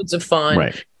 It's loads of fun.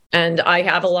 Right. And I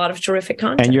have a lot of terrific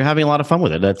content. And you're having a lot of fun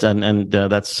with it. I'm a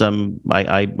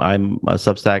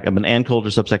Substack. I'm an Ann Coulter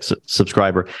Substack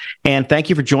subscriber. And thank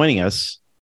you for joining us.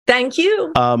 Thank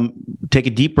you. Take a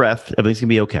deep breath. Everything's gonna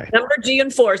be okay. Number G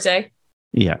and Force, eh?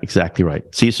 Yeah, exactly right.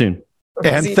 See you soon.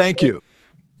 And thank you.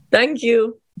 Thank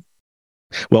you.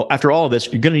 Well, after all of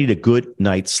this, you're going to need a good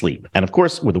night's sleep. And of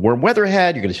course, with the warm weather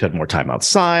ahead, you're going to spend more time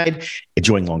outside,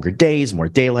 enjoying longer days, more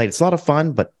daylight. It's a lot of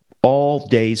fun, but all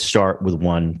days start with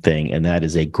one thing, and that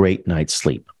is a great night's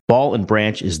sleep. Ball &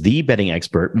 Branch is the bedding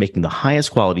expert, making the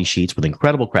highest quality sheets with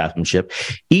incredible craftsmanship.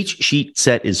 Each sheet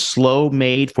set is slow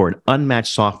made for an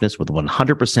unmatched softness with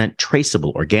 100%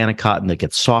 traceable organic cotton that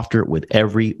gets softer with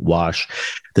every wash.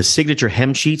 The signature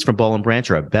hem sheets from Ball & Branch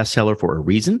are a bestseller for a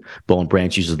reason. Ball &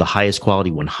 Branch uses the highest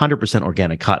quality 100%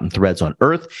 organic cotton threads on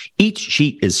earth. Each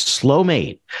sheet is slow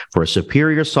made for a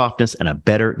superior softness and a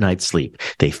better night's sleep.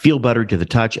 They feel better to the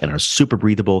touch and are super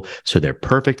breathable, so they're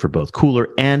perfect for both cooler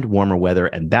and warmer weather,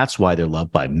 and that's why they're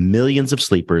loved by millions of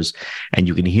sleepers. And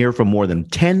you can hear from more than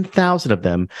 10,000 of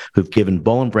them who've given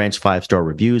Ball & Branch 5-star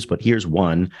reviews, but here's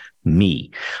one, me.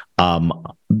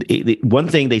 One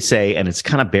thing they say, and it's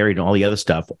kind of buried in all the other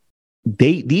stuff,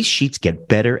 these sheets get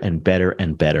better and better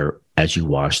and better as you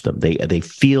wash them. They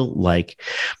feel like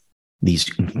these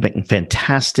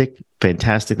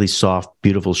fantastically soft,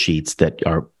 beautiful sheets that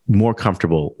are more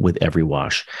comfortable with every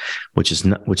wash, which is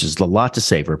a lot to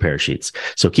say for a pair of sheets.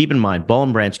 So keep in mind, Ball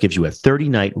 & Branch gives you a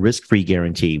 30-night risk-free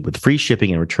guarantee with free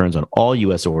shipping and returns on all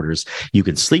U.S. orders. You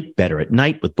can sleep better at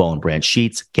night with Ball & Branch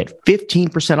sheets. Get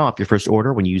 15% off your first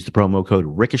order when you use the promo code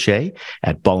Ricochet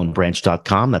at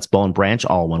ballandbranch.com. That's Ball & Branch,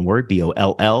 all one word,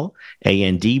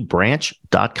 BOLLAND,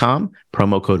 branch.com,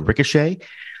 promo code Ricochet.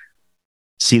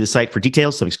 See the site for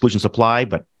details. Some exclusions apply,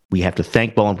 but we have to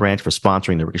thank Ball & Branch for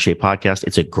sponsoring the Ricochet podcast.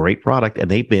 It's a great product,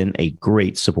 and they've been a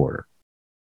great supporter.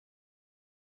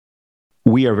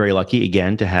 We are very lucky,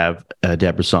 again, to have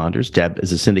Debra Saunders. Deb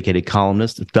is a syndicated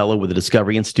columnist and fellow with the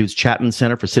Discovery Institute's Chapman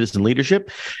Center for Citizen Leadership.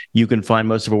 You can find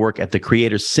most of her work at the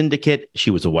Creators Syndicate.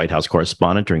 She was a White House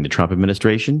correspondent during the Trump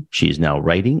administration. She is now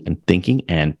writing and thinking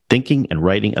and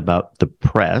writing about the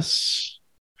press.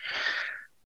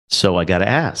 So I got to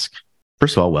ask,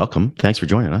 first of all, welcome. Thanks for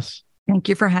joining us. Thank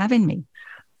you for having me.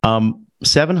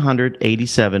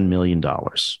 $787 million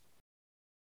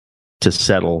to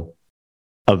settle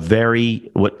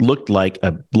what looked like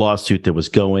a lawsuit that was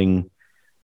going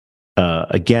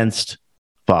against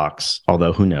Fox,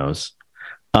 although who knows.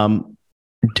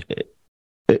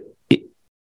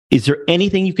 Is there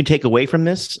anything you can take away from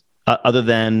this other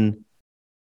than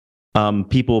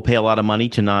people will pay a lot of money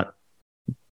to not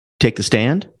take the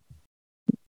stand?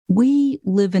 We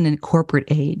live in a corporate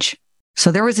age. So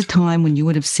there was a time when you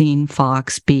would have seen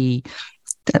Fox be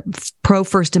pro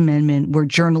First Amendment. We're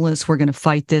journalists. We're going to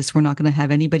fight this. We're not going to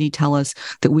have anybody tell us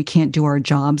that we can't do our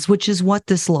jobs, which is what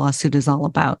this lawsuit is all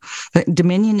about.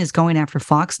 Dominion is going after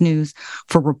Fox News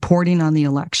for reporting on the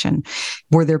election.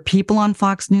 Were there people on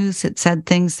Fox News that said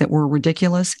things that were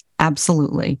ridiculous?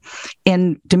 Absolutely.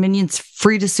 And Dominion's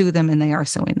free to sue them, and they are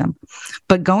suing them.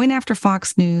 But going after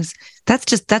Fox News,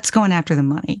 that's going after the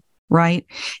money. Right.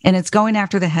 And it's going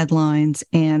after the headlines,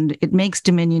 and it makes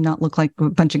Dominion not look like a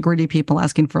bunch of greedy people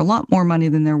asking for a lot more money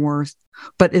than they're worth,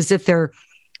 but as if they're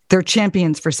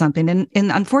champions for something. And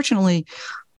unfortunately,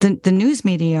 the news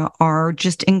media are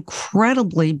just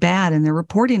incredibly bad in their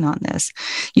reporting on this.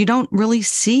 You don't really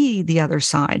see the other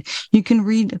side. You can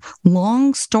read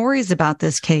long stories about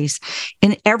this case,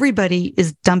 and everybody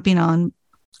is dumping on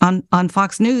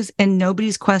Fox News, and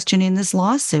nobody's questioning this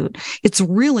lawsuit. It's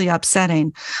really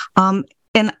upsetting.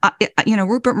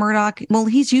 Rupert Murdoch, well,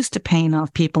 he's used to paying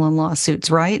off people in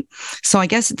lawsuits, right? So I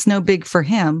guess it's no big for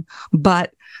him,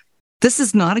 but this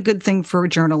is not a good thing for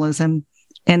journalism.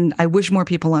 And I wish more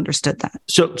people understood that.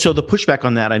 So the pushback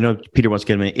on that, I know Peter wants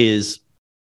to get in, is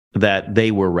that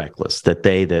they were reckless, that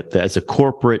as a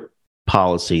corporate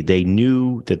policy, they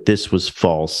knew that this was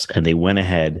false, and they went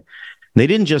ahead. They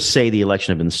didn't just say the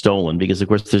election had been stolen, because, of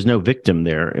course, there's no victim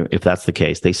there if that's the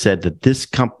case. They said that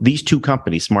these two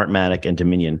companies, Smartmatic and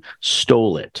Dominion,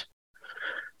 stole it.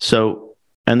 So,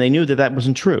 and they knew that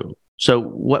wasn't true. So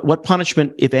what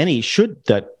punishment, if any, should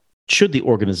the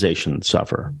organization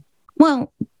suffer?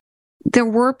 Well, there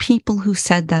were people who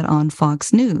said that on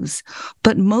Fox News,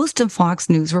 but most of Fox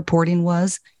News reporting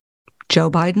was Joe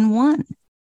Biden won.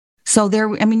 So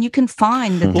you can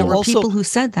find that there were people who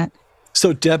said that.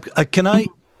 So, Deb, can I,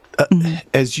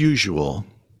 as usual,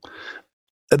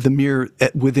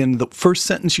 within the first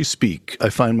sentence you speak, I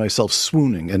find myself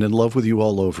swooning and in love with you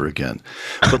all over again.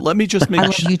 But let me just make I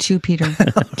love you too, Peter.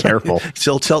 Careful.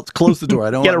 So close the door.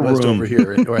 I don't want West over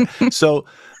here. Right. So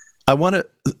I want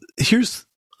to,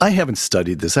 I haven't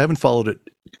studied this. I haven't followed it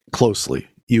closely.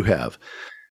 You have.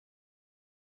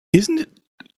 Isn't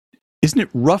it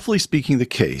roughly speaking the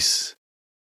case?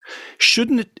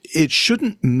 It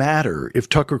shouldn't matter if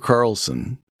Tucker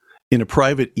Carlson in a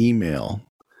private email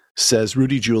says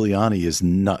Rudy Giuliani is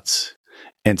nuts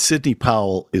and Sidney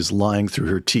Powell is lying through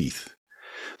her teeth.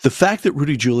 The fact that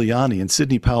Rudy Giuliani and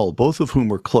Sidney Powell, both of whom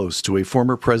were close to a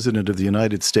former president of the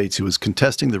United States who was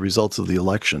contesting the results of the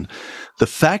election, the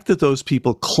fact that those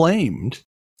people claimed,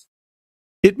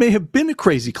 it may have been a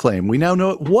crazy claim. We now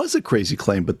know it was a crazy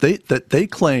claim, but they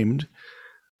claimed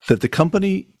that the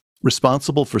company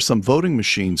responsible for some voting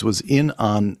machines was in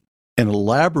on an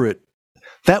elaborate,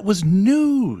 that was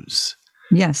news.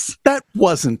 Yes. That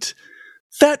wasn't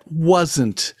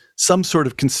some sort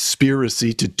of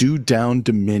conspiracy to do down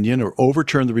Dominion or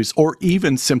overturn the results, or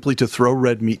even simply to throw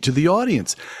red meat to the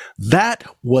audience. That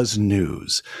was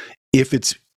news.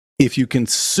 If you can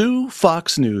sue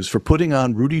Fox News for putting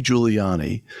on Rudy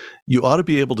Giuliani, you ought to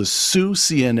be able to sue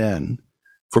CNN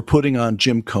for putting on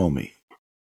Jim Comey.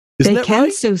 Isn't that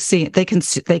right? They can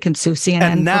sue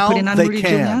CNN for putting on Rudy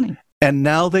Giuliani. And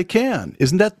now they can.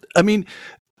 Isn't that? I mean,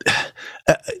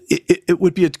 it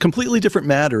would be a completely different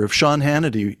matter if Sean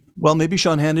Hannity. Well, maybe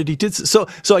Sean Hannity did. So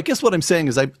I guess what I'm saying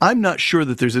is I'm not sure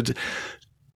that there's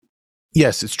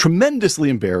yes, it's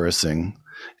tremendously embarrassing.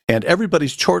 And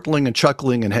everybody's chortling and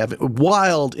chuckling and having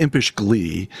wild, impish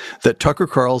glee that Tucker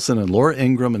Carlson and Laura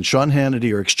Ingraham and Sean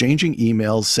Hannity are exchanging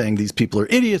emails saying these people are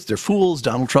idiots, they're fools,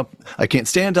 Donald Trump, I can't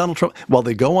stand Donald Trump, while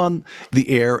they go on the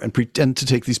air and pretend to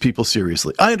take these people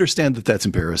seriously. I understand that that's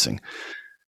embarrassing.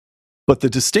 But the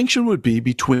distinction would be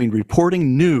between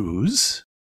reporting news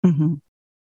and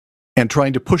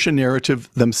trying to push a narrative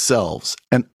themselves.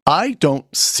 And I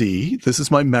don't see, this is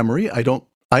my memory, I don't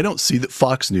see that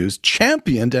Fox News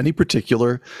championed any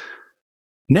particular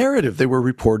narrative. They were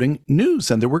reporting news,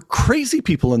 and there were crazy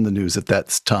people in the news at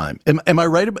that time. Am I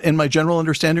right in my general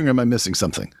understanding, or am I missing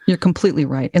something? You're completely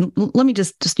right. And let me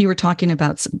just you were talking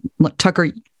about Tucker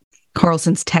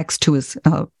Carlson's text to his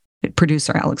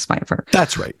producer, Alex Pfeiffer.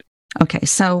 That's right. Okay,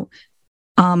 so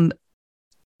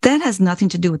that has nothing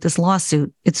to do with this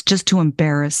lawsuit. It's just to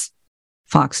embarrass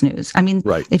Fox News. I mean,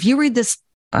 right. If you read this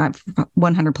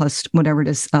 100 plus whatever it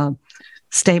is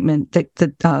statement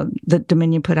that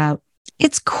Dominion put out,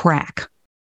 it's crack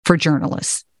for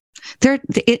journalists. They're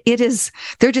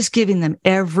just giving them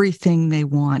everything they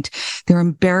want. They're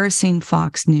embarrassing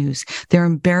Fox News. They're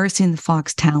embarrassing the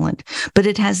Fox talent, but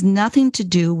it has nothing to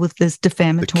do with this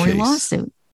defamatory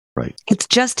lawsuit. Right. It's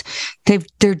just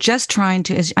they're just trying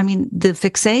to. I mean, the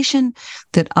fixation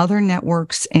that other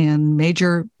networks and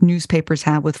major newspapers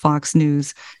have with Fox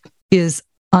News is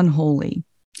unholy.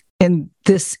 And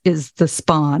this is the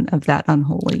spawn of that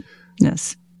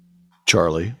unholiness.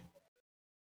 Charlie.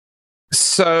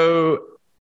 So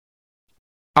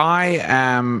I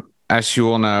am, as you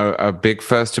all know, a big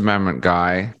First Amendment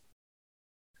guy.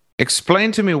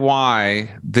 Explain to me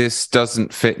why this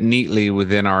doesn't fit neatly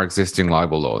within our existing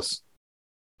libel laws.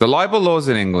 The libel laws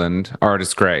in England are a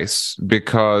disgrace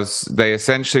because they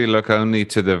essentially look only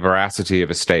to the veracity of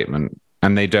a statement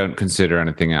and they don't consider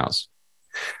anything else.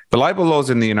 The libel laws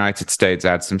in the United States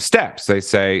add some steps. They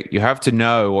say you have to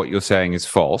know what you're saying is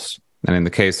false. And in the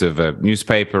case of a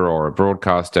newspaper or a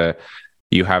broadcaster,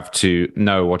 you have to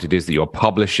know what it is that you're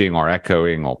publishing or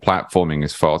echoing or platforming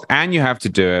is false. And you have to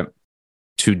do it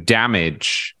to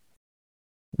damage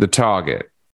the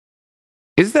target.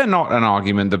 Is there not an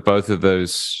argument that both of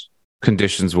those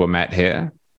conditions were met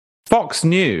here? Fox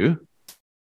knew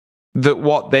that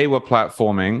what they were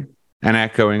platforming and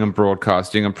echoing and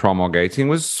broadcasting and promulgating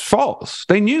was false.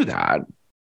 They knew that.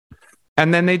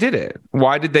 And then they did it.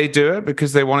 Why did they do it?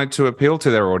 Because they wanted to appeal to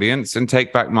their audience and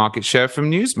take back market share from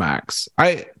Newsmax.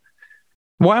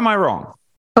 Why am I wrong?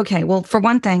 Okay, well, for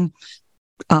one thing,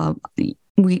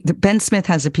 Ben Smith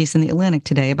has a piece in the Atlantic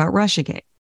today about Russiagate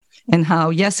and how,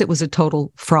 yes, it was a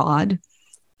total fraud,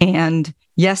 and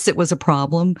yes, it was a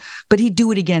problem, but he'd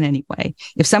do it again anyway.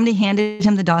 If somebody handed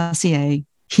him the dossier,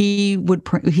 he would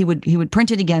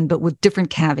print it again, but with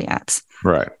different caveats.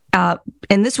 Right. And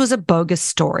this was a bogus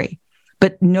story,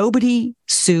 but nobody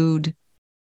sued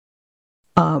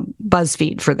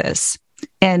BuzzFeed for this,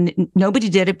 and nobody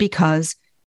did it because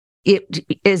it,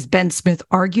 as Ben Smith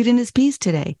argued in his piece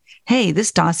today, hey,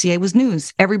 this dossier was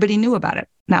news. Everybody knew about it.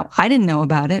 Now, I didn't know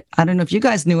about it. I don't know if you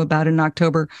guys knew about it in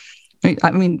October.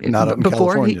 I mean, not up in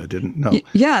before California, didn't know.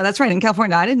 Yeah, that's right. In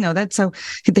California, I didn't know that. So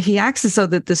he acts as though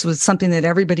that this was something that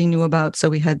everybody knew about. So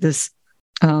we had this,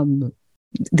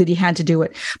 that he had to do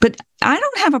it. But I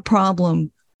don't have a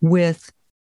problem with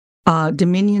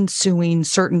Dominion suing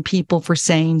certain people for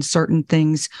saying certain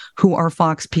things who are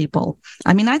Fox people.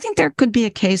 I mean, I think there could be a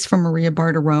case for Maria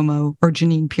Bartiromo or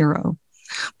Jeanine Pirro,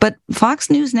 but Fox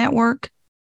News Network,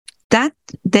 that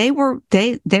they were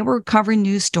covering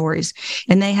news stories,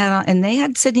 and they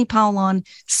had Sidney Powell on.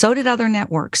 So did other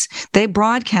networks. They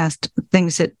broadcast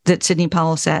things that Sidney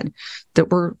Powell said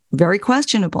that were very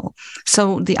questionable.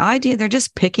 So the idea they're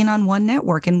just picking on one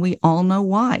network, and we all know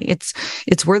why.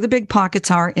 It's where the big pockets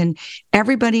are, and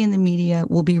everybody in the media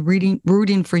will be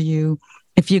rooting for you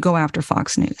if you go after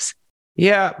Fox News.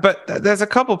 Yeah, but there's a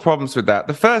couple problems with that.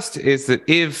 The first is that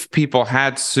if people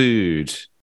had sued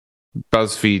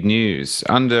BuzzFeed News,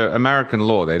 under American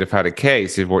law, they'd have had a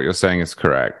case if what you're saying is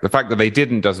correct. The fact that they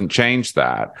didn't doesn't change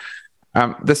that.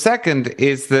 The second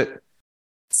is that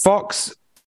Fox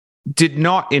did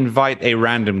not invite a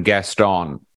random guest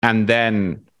on and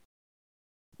then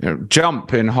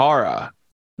jump in horror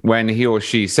when he or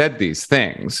she said these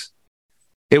things.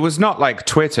 It was not like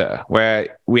Twitter,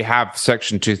 where we have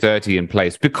Section 230 in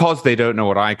place because they don't know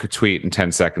what I could tweet in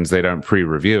 10 seconds. They don't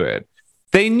pre-review it.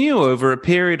 They knew over a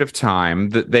period of time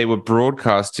that they were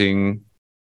broadcasting,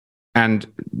 and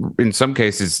in some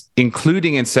cases,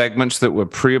 including in segments that were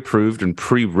pre-approved and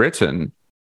pre-written,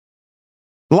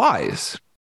 lies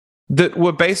that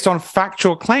were based on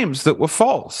factual claims that were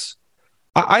false.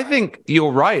 I think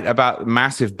you're right about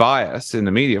massive bias in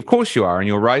the media. Of course you are. And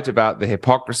you're right about the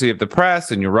hypocrisy of the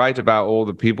press. And you're right about all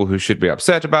the people who should be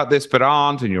upset about this but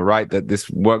aren't. And you're right that this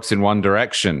works in one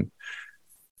direction.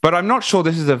 But I'm not sure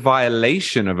this is a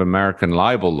violation of American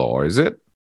libel law, is it?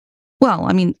 Well,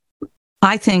 I mean,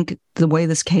 I think the way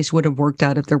this case would have worked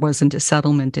out if there wasn't a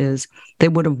settlement is they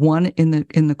would have won in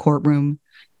the courtroom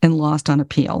and lost on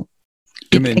appeal.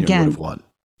 Dominion would have won.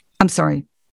 I'm sorry.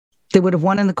 They would have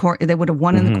won in the court. They would have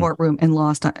won in the courtroom and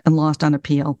lost on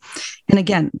appeal. And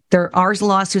again, there are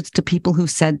lawsuits to people who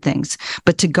said things,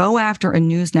 but to go after a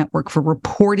news network for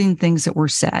reporting things that were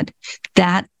said,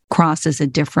 that crosses a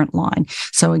different line.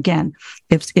 So again,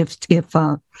 if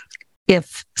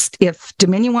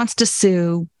Dominion wants to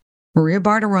sue Maria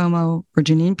Bartiromo or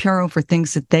Jeanine Pirro for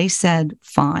things that they said,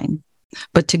 fine.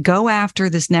 But to go after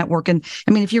this network, and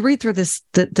I mean, if you read through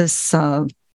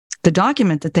the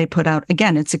document that they put out,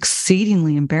 again, it's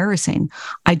exceedingly embarrassing.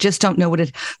 I just don't know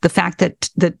the fact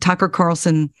that Tucker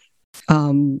Carlson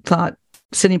thought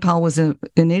Sidney Powell was an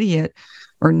idiot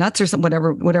or nuts or something,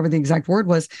 whatever the exact word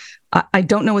was. I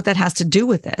don't know what that has to do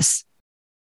with this.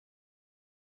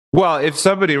 Well, if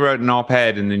somebody wrote an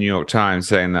op-ed in the New York Times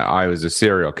saying that I was a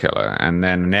serial killer, and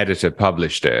then an editor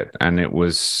published it, and it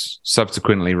was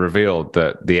subsequently revealed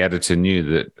that the editor knew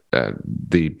that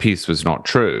the piece was not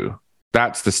true,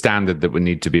 that's the standard that would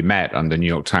need to be met under New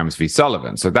York Times v.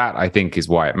 Sullivan. So that, I think, is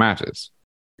why it matters.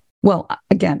 Well,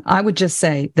 again, I would just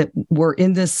say that we're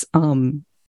in this,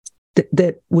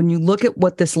 that when you look at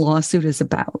what this lawsuit is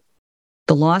about,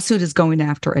 the lawsuit is going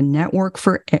after a network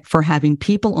for having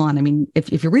people on. I mean,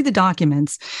 if you read the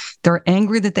documents, they're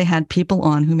angry that they had people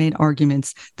on who made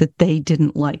arguments that they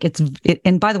didn't like.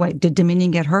 And by the way, did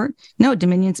Dominion get hurt? No,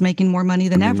 Dominion's making more money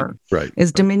than ever. Right.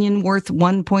 Is Dominion worth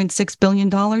 $1.6 billion?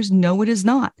 No, it is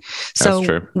not.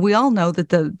 So we all know that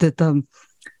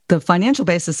the financial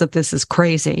basis of this is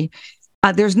crazy.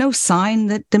 There's no sign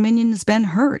that Dominion has been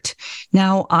hurt.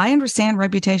 Now, I understand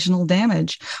reputational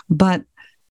damage, but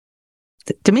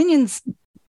Dominion's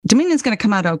going to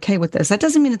come out okay with this. That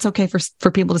doesn't mean it's okay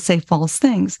for people to say false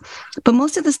things. But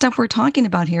most of the stuff we're talking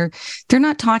about here, they're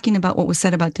not talking about what was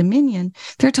said about Dominion.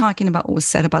 They're talking about what was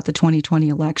said about the 2020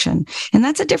 election. And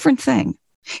that's a different thing.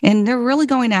 And they're really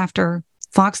going after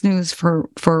Fox News for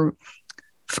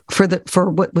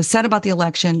what was said about the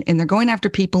election. And they're going after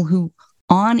people who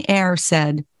on air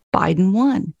said Biden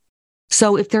won.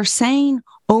 So if they're saying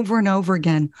over and over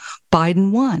again,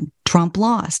 Biden won, Trump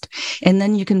lost, and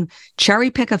then you can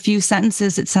cherry pick a few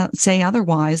sentences that say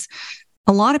otherwise,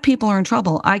 a lot of people are in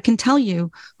trouble. I can tell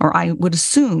you, or I would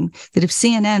assume, that if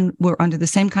CNN were under the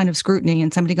same kind of scrutiny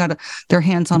and somebody got their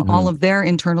hands on all of their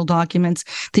internal documents,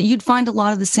 that you'd find a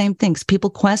lot of the same things,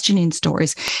 people questioning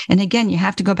stories. And again, you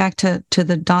have to go back to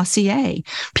the dossier.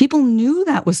 People knew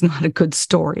that was not a good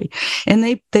story, and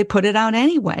they put it out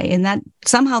anyway. And that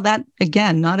somehow that,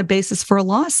 again, not a basis for a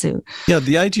lawsuit. Yeah,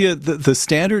 the idea, the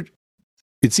standard,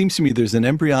 it seems to me there's an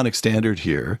embryonic standard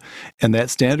here, and that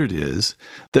standard is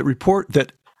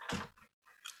that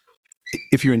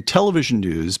if you're in television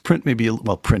news, print may be,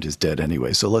 print is dead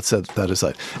anyway, so let's set that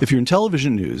aside. If you're in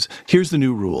television news, here's the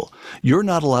new rule. You're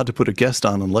not allowed to put a guest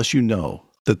on unless you know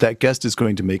that guest is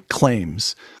going to make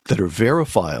claims that are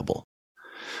verifiable.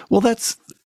 Well, that's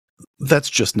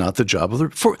just not the job of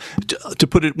to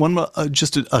put it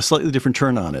just a slightly different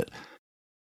turn on it.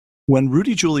 When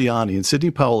Rudy Giuliani and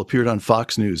Sidney Powell appeared on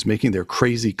Fox News making their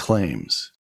crazy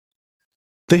claims,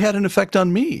 they had an effect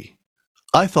on me.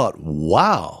 I thought,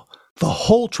 wow, the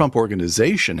whole Trump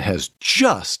organization has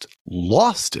just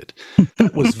lost it.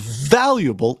 That was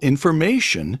valuable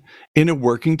information in a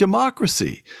working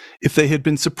democracy. If they had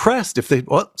been suppressed,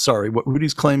 what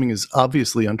Rudy's claiming is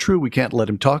obviously untrue, we can't let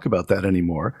him talk about that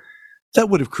anymore. That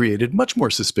would have created much more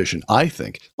suspicion, I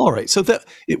think. All right, so that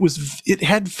it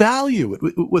had value.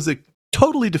 It was a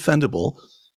totally defendable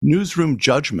newsroom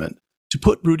judgment to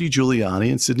put Rudy Giuliani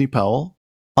and Sidney Powell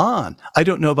on. I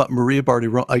don't know about Maria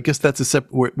Bartiromo. I guess that's a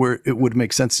separate where it would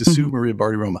make sense to sue Maria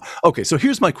Bartiromo. Okay, so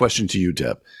here's my question to you,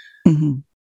 Deb.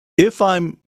 If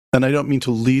I'm, and I don't mean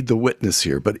to lead the witness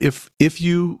here, but if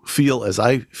you feel, as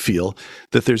I feel,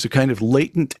 that there's a kind of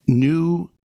latent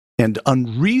new and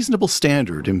unreasonable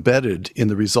standard embedded in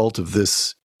the result of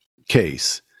this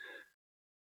case,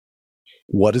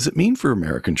 what does it mean for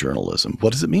American journalism?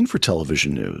 What does it mean for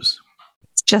television news?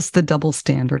 It's just the double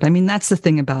standard. I mean, that's the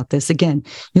thing about this. Again,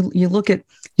 you look at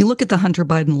the Hunter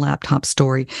Biden laptop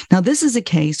story. Now, this is a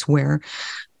case where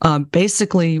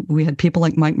basically we had people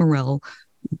like Mike Morell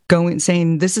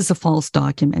saying this is a false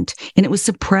document, and it was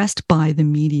suppressed by the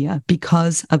media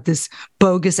because of this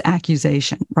bogus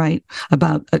accusation, right?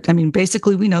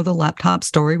 Basically we know the laptop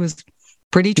story was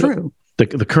pretty true. The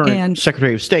current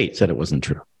Secretary of State said it wasn't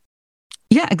true.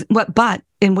 Yeah,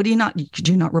 did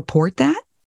you not report that?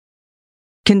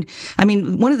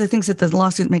 One of the things that the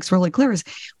lawsuit makes really clear is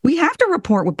we have to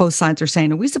report what both sides are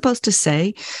saying. Are we supposed to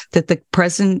say that the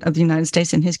president of the United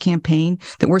States and his campaign,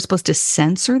 that we're supposed to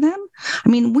censor them? I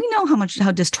mean, we know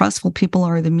how distrustful people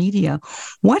are of the media.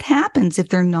 What happens if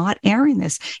they're not airing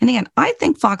this? And again, I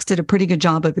think Fox did a pretty good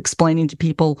job of explaining to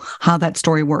people how that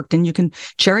story worked. And you can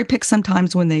cherry pick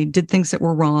sometimes when they did things that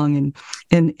were wrong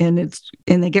and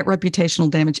they get reputational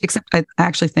damage, except I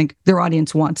actually think their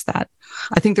audience wants that.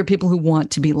 I think there are people who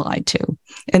want to be lied to.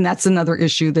 And that's another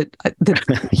issue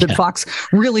that Fox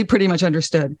really pretty much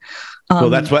understood. Well,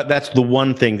 that's the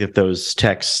one thing that those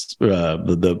texts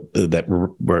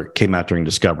that came out during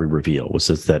Discovery reveal was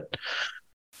that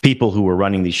people who were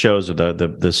running these shows, or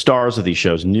the stars of these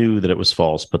shows, knew that it was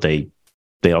false, but they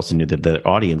also knew that the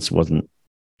audience wasn't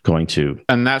going to.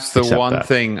 And that's the one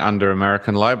thing under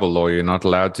American libel law you're not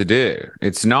allowed to do.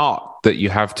 It's not that you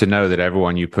have to know that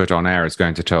everyone you put on air is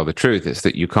going to tell the truth. It's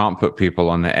that you can't put people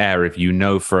on the air if you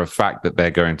know for a fact that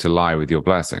they're going to lie with your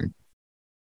blessing.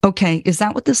 Okay, is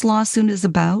that what this lawsuit is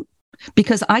about?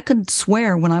 Because I could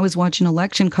swear when I was watching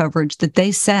election coverage that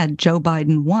they said Joe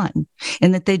Biden won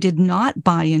and that they did not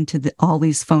buy into all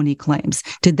these phony claims.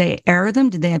 Did they air them?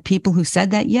 Did they have people who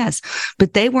said that? Yes.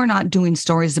 But they were not doing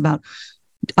stories about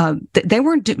they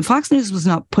weren't. Fox News was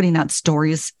not putting out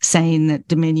stories saying that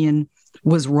Dominion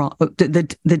was wrong.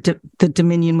 The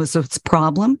Dominion was its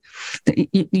problem.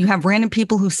 You have random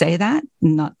people who say that,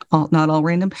 not all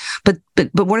random, but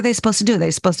what are they supposed to do?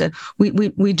 They're supposed to.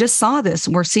 We just saw this.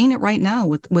 We're seeing it right now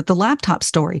with the laptop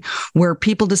story, where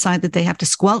people decide that they have to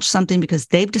squelch something because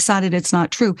they've decided it's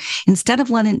not true, instead of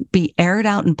letting it be aired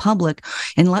out in public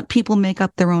and let people make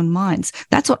up their own minds.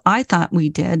 That's what I thought we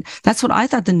did. That's what I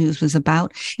thought the news was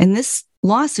about. And this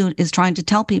lawsuit is trying to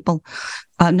tell people,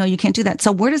 no, you can't do that.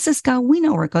 So where does this go? We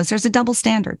know where it goes. There's a double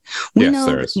standard. We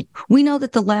know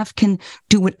that the left can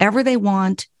do whatever they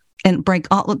want and break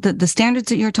all of the standards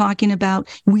that you're talking about.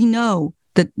 We know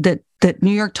that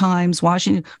New York Times,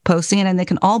 Washington Post, CNN, they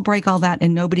can all break all that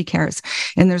and nobody cares.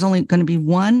 And there's only going to be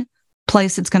one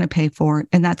place that's going to pay for it,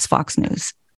 and that's Fox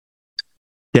News.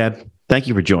 Deb, thank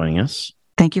you for joining us.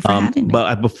 Thank you for having me.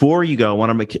 But before you go, I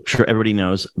want to make sure everybody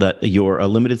knows that your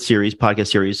limited series, podcast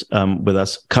series with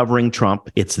us covering Trump,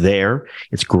 it's there.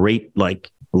 It's great, like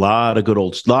a lot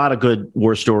of good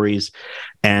war stories.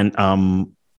 And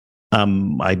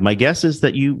my guess is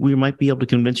that we might be able to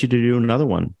convince you to do another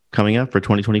one coming up for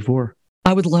 2024.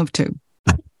 I would love to.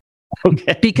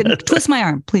 Okay. Twist my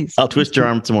arm, please. I'll twist your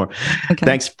arm some more. Okay.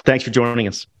 Thanks for joining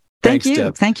us. Thanks, you.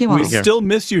 Deb. Thank you all. We still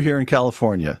miss you here in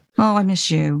California. Oh, I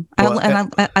miss you. Well,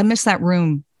 I miss that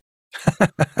room.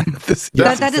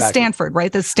 That is Stanford,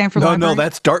 right? That's Stanford. No,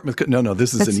 that's Dartmouth. No,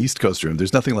 this is an East Coast room.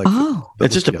 There's nothing like. Oh,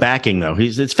 it's just a backing though.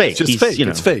 It's fake. It's just fake.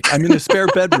 It's fake. I'm in a spare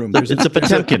bedroom. It's a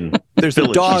Potemkin. There's a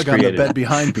dog on the bed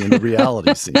behind me in the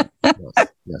reality scene.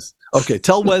 Yes. Okay.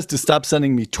 Tell Wes to stop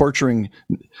sending me torturing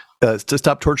me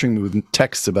with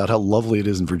texts about how lovely it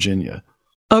is in Virginia.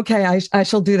 Okay, I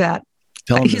shall do that.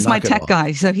 He's my tech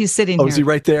guy, so he's sitting here. Oh, is he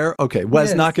right there? Okay,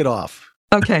 Wes, knock it off.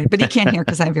 Okay, but he can't hear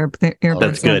because I have earbuds.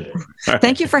 That's good. Right.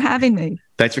 Thank you for having me.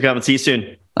 Thanks for coming. See you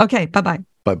soon. Okay, bye-bye.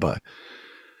 Bye-bye.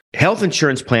 Health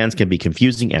insurance plans can be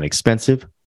confusing and expensive.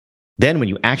 Then when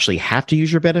you actually have to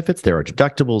use your benefits, there are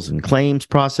deductibles and claims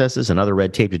processes and other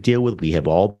red tape to deal with. We have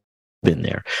all been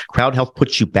there. Crowd Health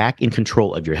puts you back in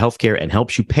control of your healthcare and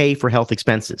helps you pay for health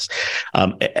expenses.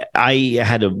 We've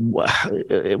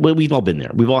all been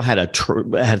there. We've all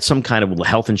had some kind of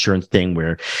health insurance thing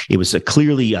where it was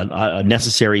clearly a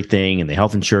necessary thing, and the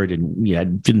health insurer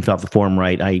didn't fill out the form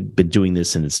right. I've been doing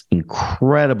this, and it's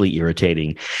incredibly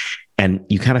irritating. And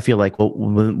you kind of feel like, well,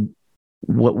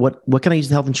 what can I use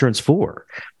the health insurance for?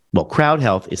 Well, Crowd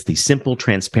Health is the simple,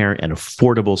 transparent, and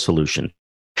affordable solution.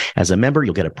 As a member,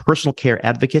 you'll get a personal care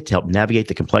advocate to help navigate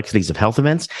the complexities of health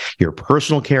events. Your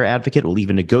personal care advocate will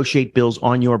even negotiate bills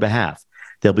on your behalf.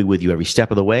 They'll be with you every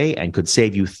step of the way and could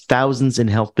save you thousands in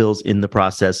health bills in the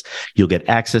process. You'll get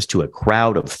access to a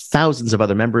crowd of thousands of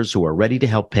other members who are ready to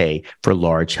help pay for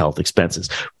large health expenses.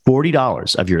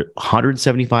 $40 of your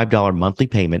 $175 monthly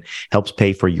payment helps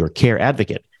pay for your care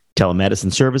advocate,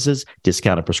 telemedicine services,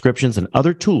 discounted prescriptions, and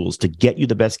other tools to get you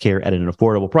the best care at an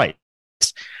affordable price.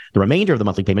 The remainder of the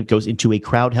monthly payment goes into a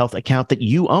Crowd Health account that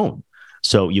you own,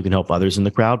 so you can help others in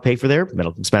the crowd pay for their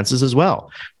medical expenses as well.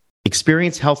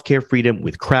 Experience healthcare freedom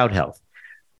with Crowd Health.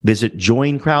 Visit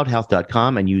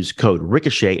joincrowdhealth.com and use code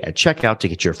Ricochet at checkout to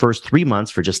get your first 3 months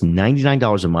for just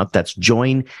 $99 a month. That's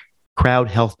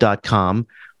joincrowdhealth.com.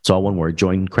 It's all one word,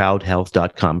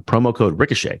 joincrowdhealth.com, promo code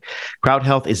Ricochet. Crowd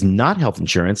Health is not health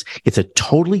insurance. It's a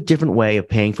totally different way of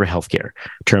paying for healthcare.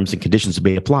 Terms and conditions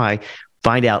may apply.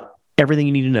 Find out everything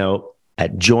you need to know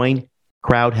at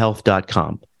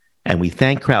joincrowdhealth.com. And we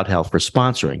thank Crowd Health for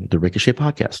sponsoring the Ricochet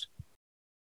podcast.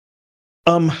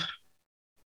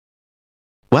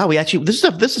 Wow,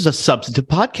 this is a substantive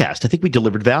podcast. I think we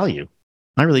delivered value.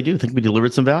 I really do think we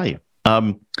delivered some value.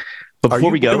 But before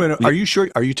we go, are you sure?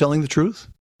 Are you telling the truth?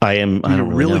 I am. I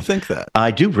don't really think that. I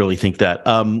do really think that.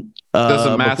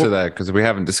 Doesn't matter though, because we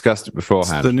haven't discussed it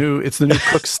beforehand. It's the new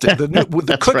Cook standard.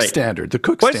 The Cook standard.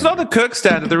 It's not the Cook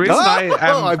standard.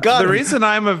 The reason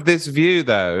I'm of this view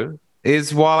though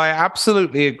is while I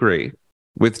absolutely agree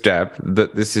with Deb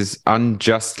that this is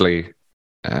unjustly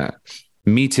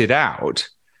meted out,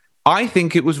 I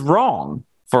think it was wrong.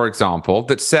 For example,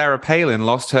 that Sarah Palin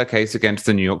lost her case against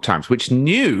the New York Times, which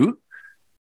knew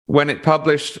when it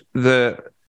published the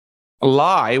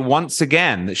lie once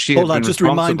again that she had been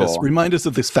responsible. Remind us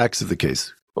of the facts of the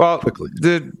case. Well, quickly.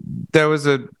 There was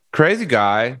a crazy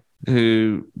guy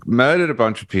who murdered a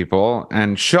bunch of people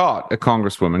and shot a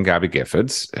congresswoman, Gabby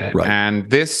Giffords. Right. And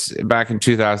this, back in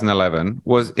 2011,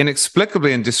 was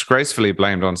inexplicably and disgracefully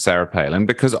blamed on Sarah Palin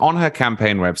because on her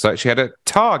campaign website, she had a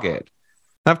target.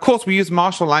 Now, of course, we use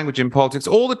martial language in politics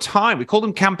all the time. We call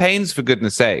them campaigns, for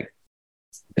goodness sake.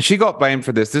 she got blamed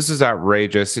for this. This is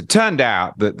outrageous. It turned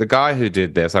out that the guy who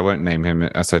did this, I won't name him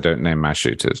as I don't name mass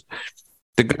shooters.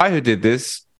 The guy who did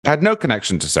this had no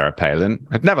connection to Sarah Palin,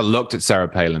 had never looked at Sarah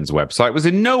Palin's website, was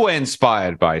in no way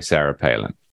inspired by Sarah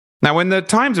Palin. Now, when the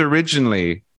Times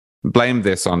originally blamed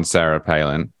this on Sarah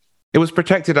Palin, it was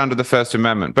protected under the First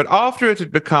Amendment. But after it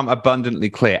had become abundantly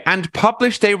clear and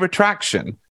published a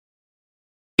retraction,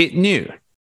 it knew.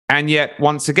 And yet,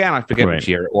 once again, I forget which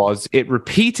year it was, it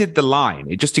repeated the line.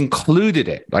 It just included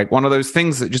it, like one of those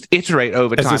things that just iterate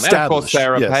over time. And of course,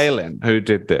 Sarah Palin, who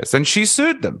did this. And she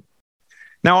sued them.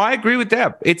 Now, I agree with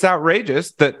Deb. It's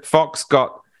outrageous that Fox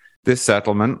got this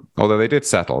settlement, although they did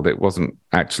settle. It wasn't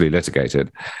actually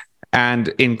litigated. And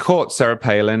in court, Sarah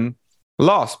Palin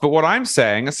lost. But what I'm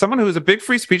saying, as someone who is a big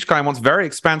free speech guy and wants very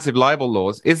expansive libel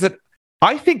laws, is that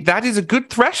I think that is a good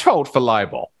threshold for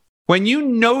libel. When you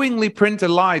knowingly print a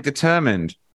lie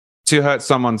determined to hurt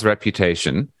someone's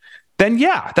reputation, then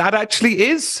yeah, that actually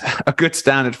is a good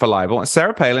standard for libel.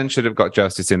 Sarah Palin should have got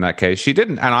justice in that case. She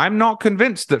didn't. And I'm not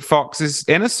convinced that Fox is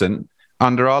innocent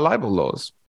under our libel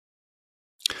laws.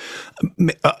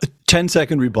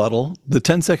 10-second rebuttal. The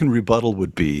 10-second rebuttal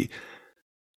would be,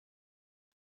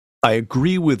 I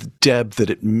agree with Deb that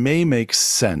it may make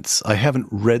sense. I haven't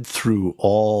read through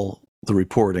all the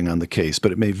reporting on the case,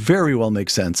 but it may very well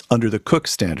make sense under the Cook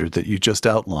standard that you just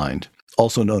outlined,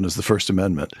 also known as the First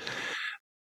Amendment,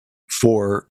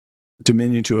 for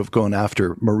Dominion to have gone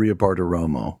after Maria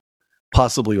Bartiromo,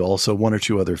 possibly also one or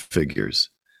two other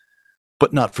figures,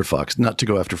 but not for Fox, not to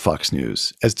go after Fox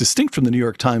News, as distinct from the New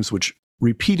York Times, which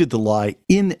repeated the lie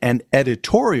in an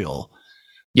editorial.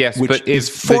 Yes, which but is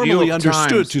formally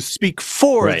understood to speak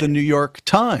for the New York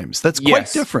Times. That's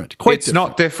quite different. It's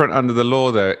not different under the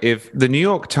law, though. If the New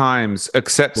York Times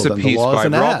accepts a piece by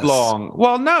Rob Long,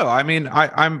 well, no, I mean,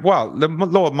 the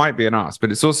law might be an ass, but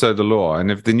it's also the law.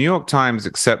 And if the New York Times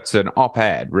accepts an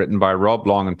op-ed written by Rob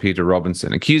Long and Peter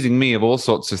Robinson, accusing me of all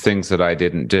sorts of things that I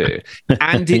didn't do,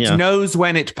 and it knows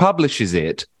when it publishes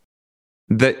it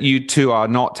that you two are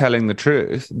not telling the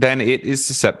truth, then it is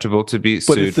susceptible to be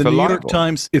sued for libel.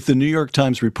 If the New York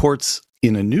Times reports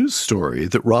in a news story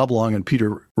that Rob Long and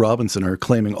Peter Robinson are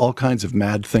claiming all kinds of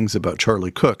mad things about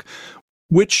Charlie Cook,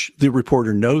 which the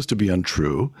reporter knows to be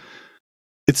untrue,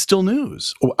 it's still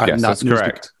news. Yes, that's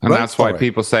correct. And that's why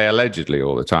people say allegedly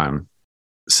all the time.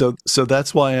 So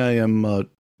that's why I am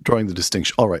drawing the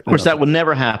distinction. All right. Of course, that will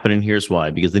never happen, and here's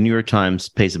why. Because the New York Times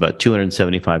pays about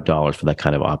 $275 for that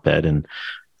kind of op-ed, and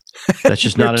that's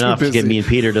just not enough to get me and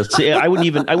Peter to say. I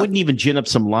wouldn't even gin up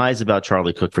some lies about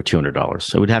Charlie Cook for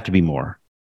 $200. It would have to be more.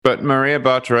 But Maria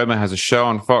Bartiromo has a show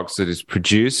on Fox that is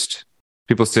produced.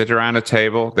 People sit around a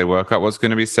table, they work out what's going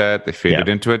to be said, they feed it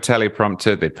into a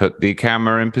teleprompter, they put the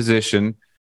camera in position,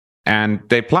 and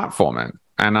they platform it.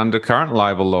 And under current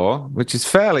libel law, which is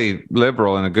fairly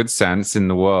liberal in a good sense in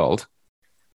the world,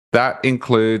 that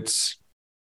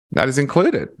is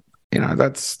included. You know,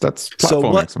 that's platforming. So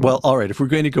what? Well, all right. If we're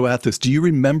going to go at this, do you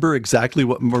remember exactly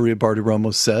what Maria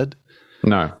Bartiromo said?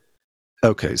 No.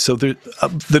 Okay. So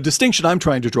the distinction I'm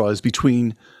trying to draw is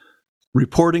between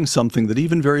reporting something that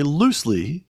even very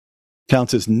loosely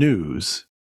counts as news,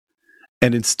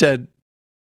 and instead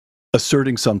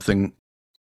asserting something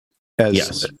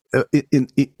as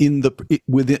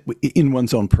in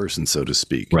one's own person, so to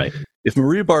speak. Right. If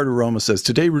Maria Bartiromo says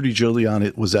today Rudy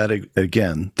Giuliani was at it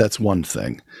again, that's one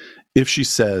thing. If she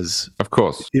says, of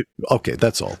course, okay,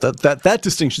 that's all. That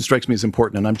distinction strikes me as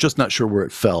important, and I'm just not sure where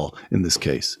it fell in this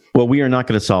case. Well, we are not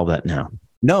going to solve that now.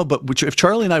 No, but if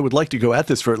Charlie and I would like to go at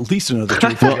this for at least another 2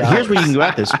 hours. Well, here's where you can go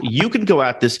at this. You can go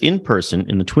at this in person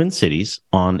in the Twin Cities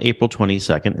on April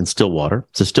 22nd in Stillwater.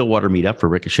 It's a Stillwater meetup for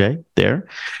Ricochet there.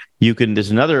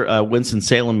 There's another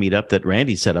Winston-Salem meetup that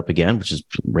Randy set up again, which is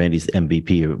Randy's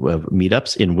MVP of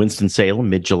meetups in Winston-Salem,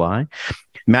 mid-July.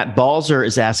 Matt Balzer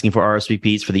is asking for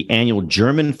RSVPs for the annual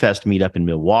German Fest meetup in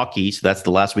Milwaukee. So that's the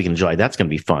last weekend of July. That's going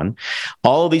to be fun.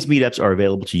 All of these meetups are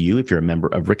available to you if you're a member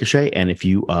of Ricochet. And if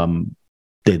you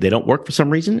they don't work for some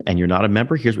reason and you're not a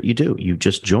member, here's what you do. You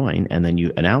just join and then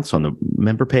you announce on the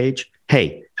member page,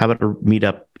 hey, how about a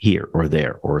meetup here or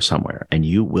there or somewhere? And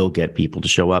you will get people to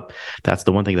show up. That's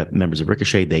the one thing that members of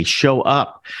Ricochet, they show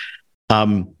up.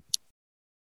 A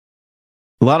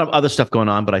lot of other stuff going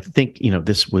on, but I think,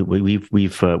 this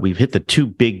we've hit the two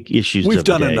big issues. We've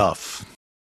done enough.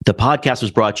 The podcast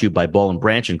was brought to you by Ball &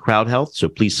 Branch and Crowd Health, so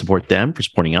please support them for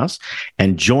supporting us.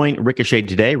 And join Ricochet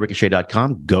today,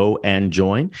 ricochet.com. Go and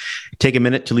join. Take a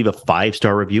minute to leave a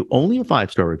 5-star review, only a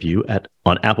 5-star review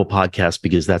on Apple Podcasts,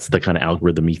 because that's the kind of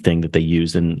algorithm-y thing that they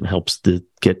use and helps to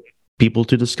get people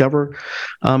to discover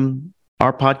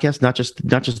our podcast, not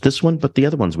just this one, but the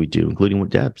other ones we do, including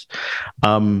with Debs.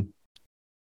 And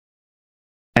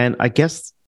I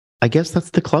guess that's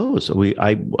the close.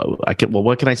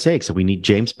 What can I say? Except we need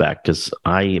James back because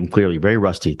I am clearly very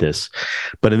rusty at this.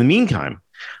 But in the meantime,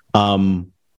 we'll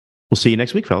see you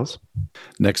next week, fellas.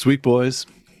 Next week, boys.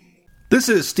 This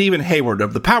is Stephen Hayward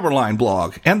of the Powerline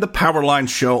blog and the Powerline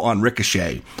Show on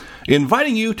Ricochet,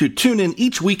 inviting you to tune in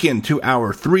each weekend to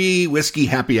our 3 Whiskey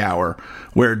Happy Hour,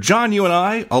 where John, you and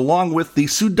I, along with the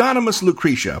pseudonymous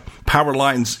Lucretia,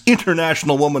 Powerline's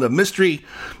international woman of mystery,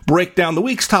 break down the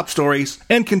week's top stories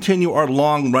and continue our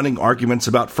long-running arguments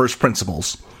about first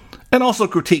principles, and also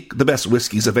critique the best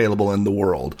whiskeys available in the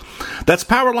world. That's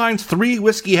Powerline's 3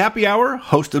 Whiskey Happy Hour,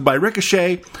 hosted by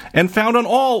Ricochet, and found on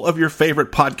all of your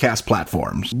favorite podcast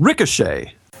platforms.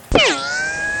 Ricochet.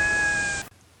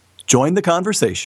 Join the conversation.